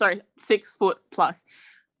 Oh, sorry, 6 foot plus.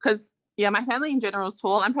 Because yeah, my family in general is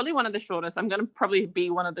tall. I'm probably one of the shortest. I'm gonna probably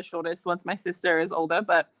be one of the shortest once my sister is older.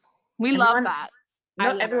 But we love that.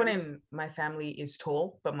 Not everyone in my family is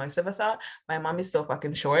tall, but most of us are. My mom is so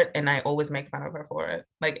fucking short, and I always make fun of her for it.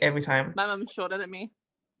 Like every time. My mom's shorter than me.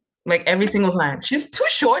 Like every single time. She's too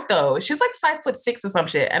short though. She's like 5'6" or some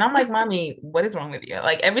shit. And I'm like, mommy, what is wrong with you?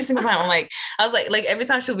 Like every single time I was like every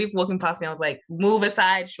time she'll be walking past me, I was like, move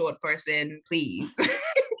aside, short person, please.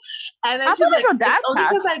 And then she's like, it's only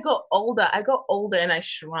because I got older and I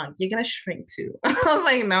shrunk. You're gonna shrink too. I was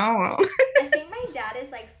like, no. I think my dad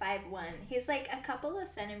is like 5'1". He's like a couple of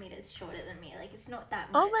centimeters shorter than me. Like, it's not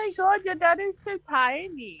that much. Oh my god, your dad is so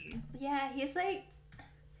tiny. Yeah, he's like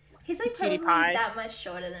probably that much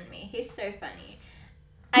shorter than me. He's so funny.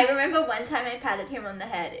 I remember one time I patted him on the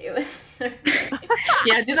head. It was so funny.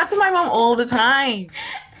 Yeah, I do that to my mom all the time.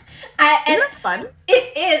 Isn't that fun?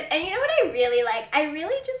 It is. And you know what I really like? I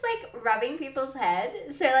really just like rubbing people's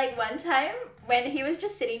head. So like one time when he was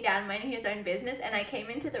just sitting down minding his own business and I came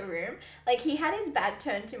into the room, like he had his back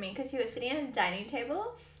turned to me because he was sitting at a dining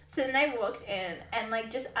table. So then I walked in and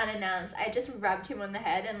like just unannounced, I just rubbed him on the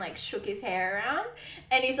head and like shook his hair around.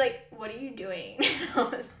 And he's like, what are you doing? I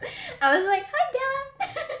was like, hi, Dad.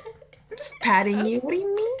 I'm just patting you. What do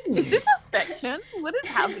you mean? Is this affection? What is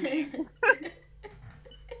happening?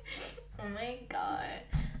 Oh my god.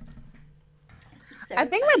 So I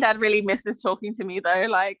think my dad really misses talking to me though.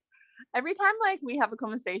 Like every time like we have a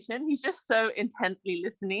conversation, he's just so intently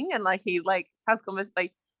listening and like he like has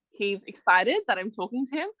he's excited that I'm talking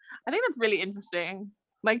to him. I think that's really interesting.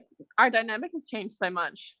 Like our dynamic has changed so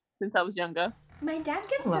much since I was younger. My dad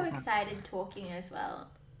gets so excited talking as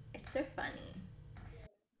well. It's so funny.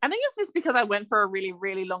 I think it's just because I went for a really,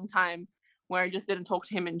 really long time where I just didn't talk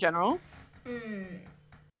to him in general.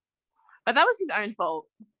 But that was his own fault.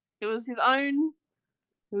 It was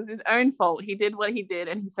his own fault. He did what he did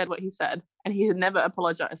and he said what he said, and he had never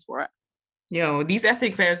apologized for it. Yo, these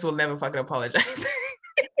ethnic fairs will never fucking apologize.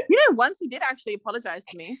 Once he did actually apologize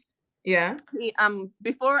to me. Yeah. He,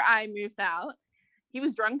 before I moved out, he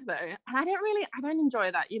was drunk though, and I don't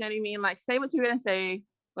enjoy that. You know what I mean? Like, say what you're gonna say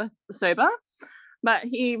with sober, but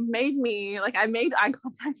he made me, like, I made eye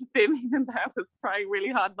contact with him even though I was trying really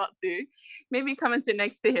hard not to. Made me come and sit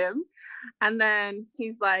next to him, and then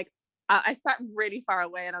he's like, I sat really far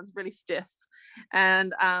away and I was really stiff,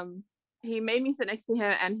 and he made me sit next to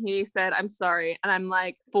him and he said, "I'm sorry," and I'm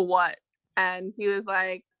like, "For what?" And he was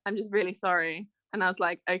like, "I'm just really sorry." And I was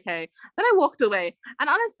like, okay. Then I walked away. And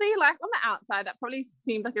honestly, like, on the outside, that probably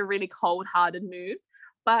seemed like a really cold-hearted move.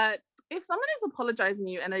 But if someone is apologizing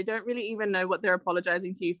to you and they don't really even know what they're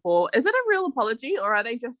apologizing to you for, is it a real apology, or are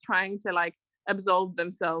they just trying to, like, absolve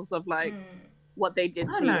themselves of, like, what they did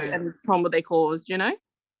to you and the trauma they caused, you know?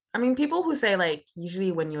 I mean, people who say, like,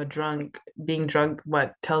 usually when you're drunk, being drunk,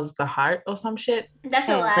 what tells the heart or some shit. That's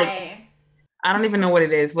a lie. Like, I don't even know what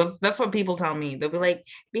it is. Well, that's what people tell me. They'll be like,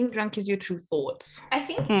 being drunk is your true thoughts. I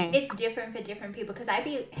think it's different for different people, because I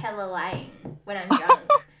be hella lying when I'm drunk.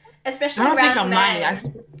 Especially around men. I don't think I'm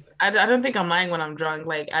lying. I don't think I'm lying when I'm drunk.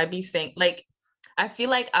 Like, I be saying, like, I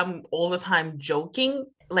feel like I'm all the time joking.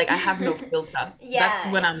 Like, I have no filter.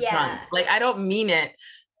 That's when I'm drunk. Like, I don't mean it.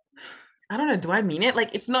 I don't know. Do I mean it?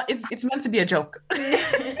 Like, it's not. It's meant to be a joke.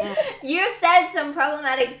 You've said some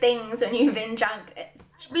problematic things when you've been drunk.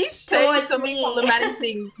 We say so many problematic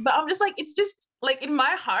things, but I'm just like, it's just like, in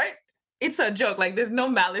my heart, it's a joke. Like, there's no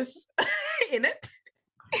malice in it,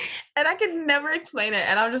 and I can never explain it.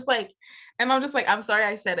 And I'm just like, I'm sorry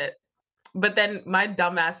I said it. But then my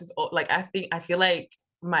dumbass is like, I feel like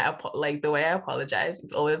the way I apologize,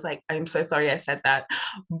 it's always like, I'm so sorry I said that,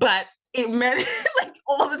 but it meant like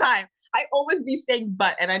all the time. I always be saying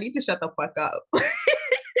but, and I need to shut the fuck up.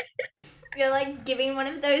 You're like giving one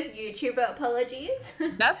of those YouTuber apologies.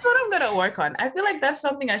 That's what I'm gonna work on. I feel like that's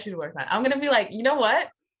something I should work on. I'm gonna be like, you know what?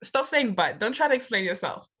 Stop saying but. Don't try to explain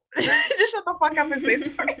yourself. Just shut the fuck up and say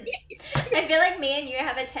sorry. I feel like me and you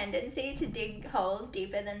have a tendency to dig holes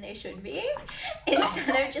deeper than they should be,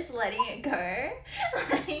 instead of just letting it go.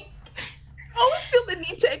 Like, I always feel the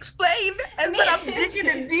need to explain, and then I'm digging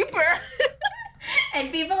it deeper.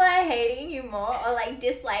 And people are hating you more, or like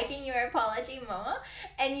disliking your apology more,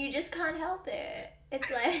 and you just can't help it. It's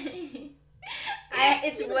like,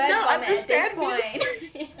 it's word vomit at this point. I don't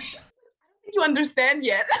think you understand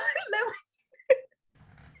yet.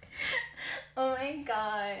 Oh my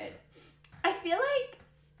god. I feel like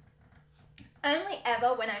only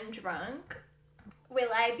ever when I'm drunk will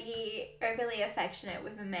I be overly affectionate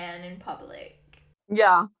with a man in public.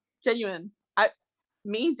 Yeah, genuine.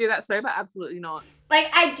 Me do that sober? Absolutely not. Like,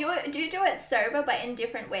 I do it sober, but in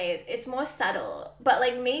different ways. It's more subtle. But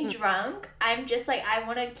like me drunk, I'm just like, I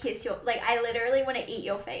want to kiss your, like, I literally want to eat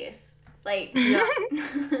your face. Like, yeah.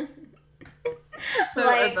 So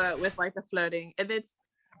like, over with like the flirting, and it's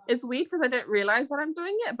weird because I don't realize that I'm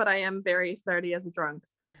doing it, but I am very flirty as a drunk.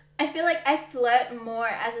 I feel like I flirt more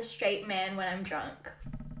as a straight man when I'm drunk.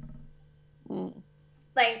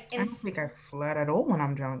 Like, I don't think I flirt at all when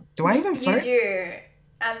I'm drunk. Do I even flirt? You do.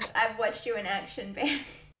 I've watched you in action, babe.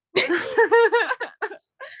 See, that's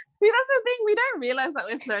the thing. We don't realize that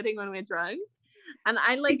we're flirting when we're drunk. And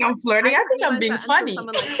I like. Think I'm flirting. I think I'm being funny.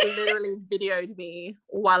 Someone like literally videoed me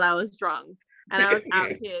while I was drunk, and I was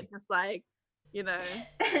out here just like, you know,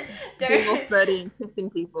 being all flirty and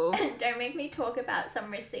kissing people. Don't make me talk about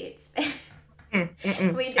some receipts. I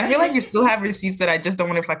feel like you still have receipts that I just don't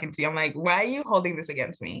want to fucking see. I'm like, why are you holding this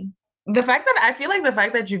against me? The fact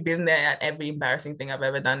that you've been there at every embarrassing thing I've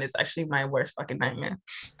ever done is actually my worst fucking nightmare.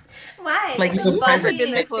 Why? Like, you were present.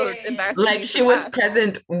 Like, she was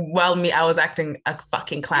present while I was acting a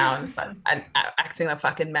fucking clown and acting a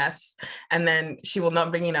fucking mess, and then she will not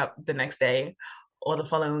bring it up the next day or the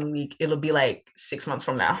following week. It'll be like 6 months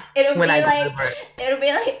from now. It'll be like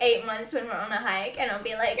 8 months when we're on a hike, and I'll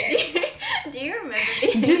be like, do you remember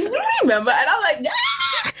this? Do you remember? And I'm like,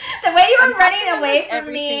 ah! The way you were running away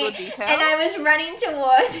from me, and I was running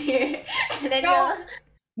towards you, and then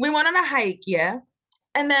we went on a hike, yeah,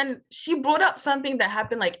 and then she brought up something that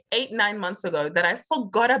happened like 8-9 months ago that I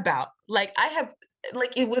forgot about. Like,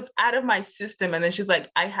 it was out of my system, and then she's like,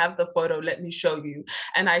 I have the photo, let me show you.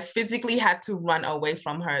 And I physically had to run away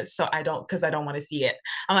from her, because I don't want to see it.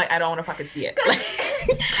 I'm like, I don't want to fucking see it.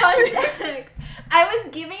 Context. I was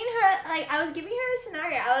giving her a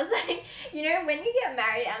scenario. I was like, you know, when you get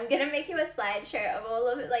married, I'm gonna make you a slideshow of all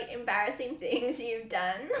of it, like embarrassing things you've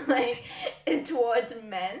done, like towards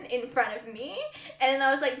men in front of me. And then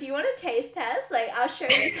I was like, do you want a taste test? Like, I'll show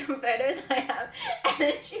you some photos I have. And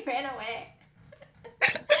then she ran away.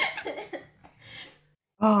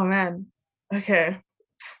 Oh man. Okay.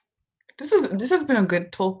 This has been a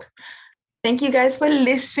good talk. Thank you guys for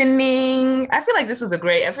listening. I feel like this was a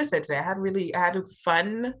great episode today. I had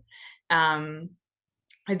fun. I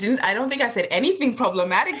don't think I said anything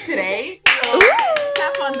problematic today. So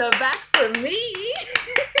tap on the back for me.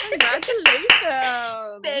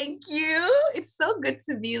 Congratulations. Thank you. It's so good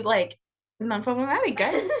to be like non-problematic,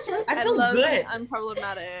 guys. I feel love good.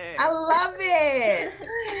 Unproblematic. I love it.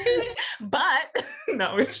 But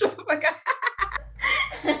no, we're just like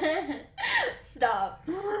Stop.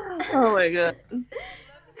 Oh my god.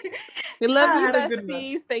 We love you,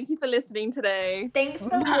 besties. Thank you for listening today. Thanks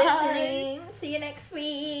for listening. See you next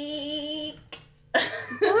week.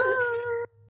 Bye.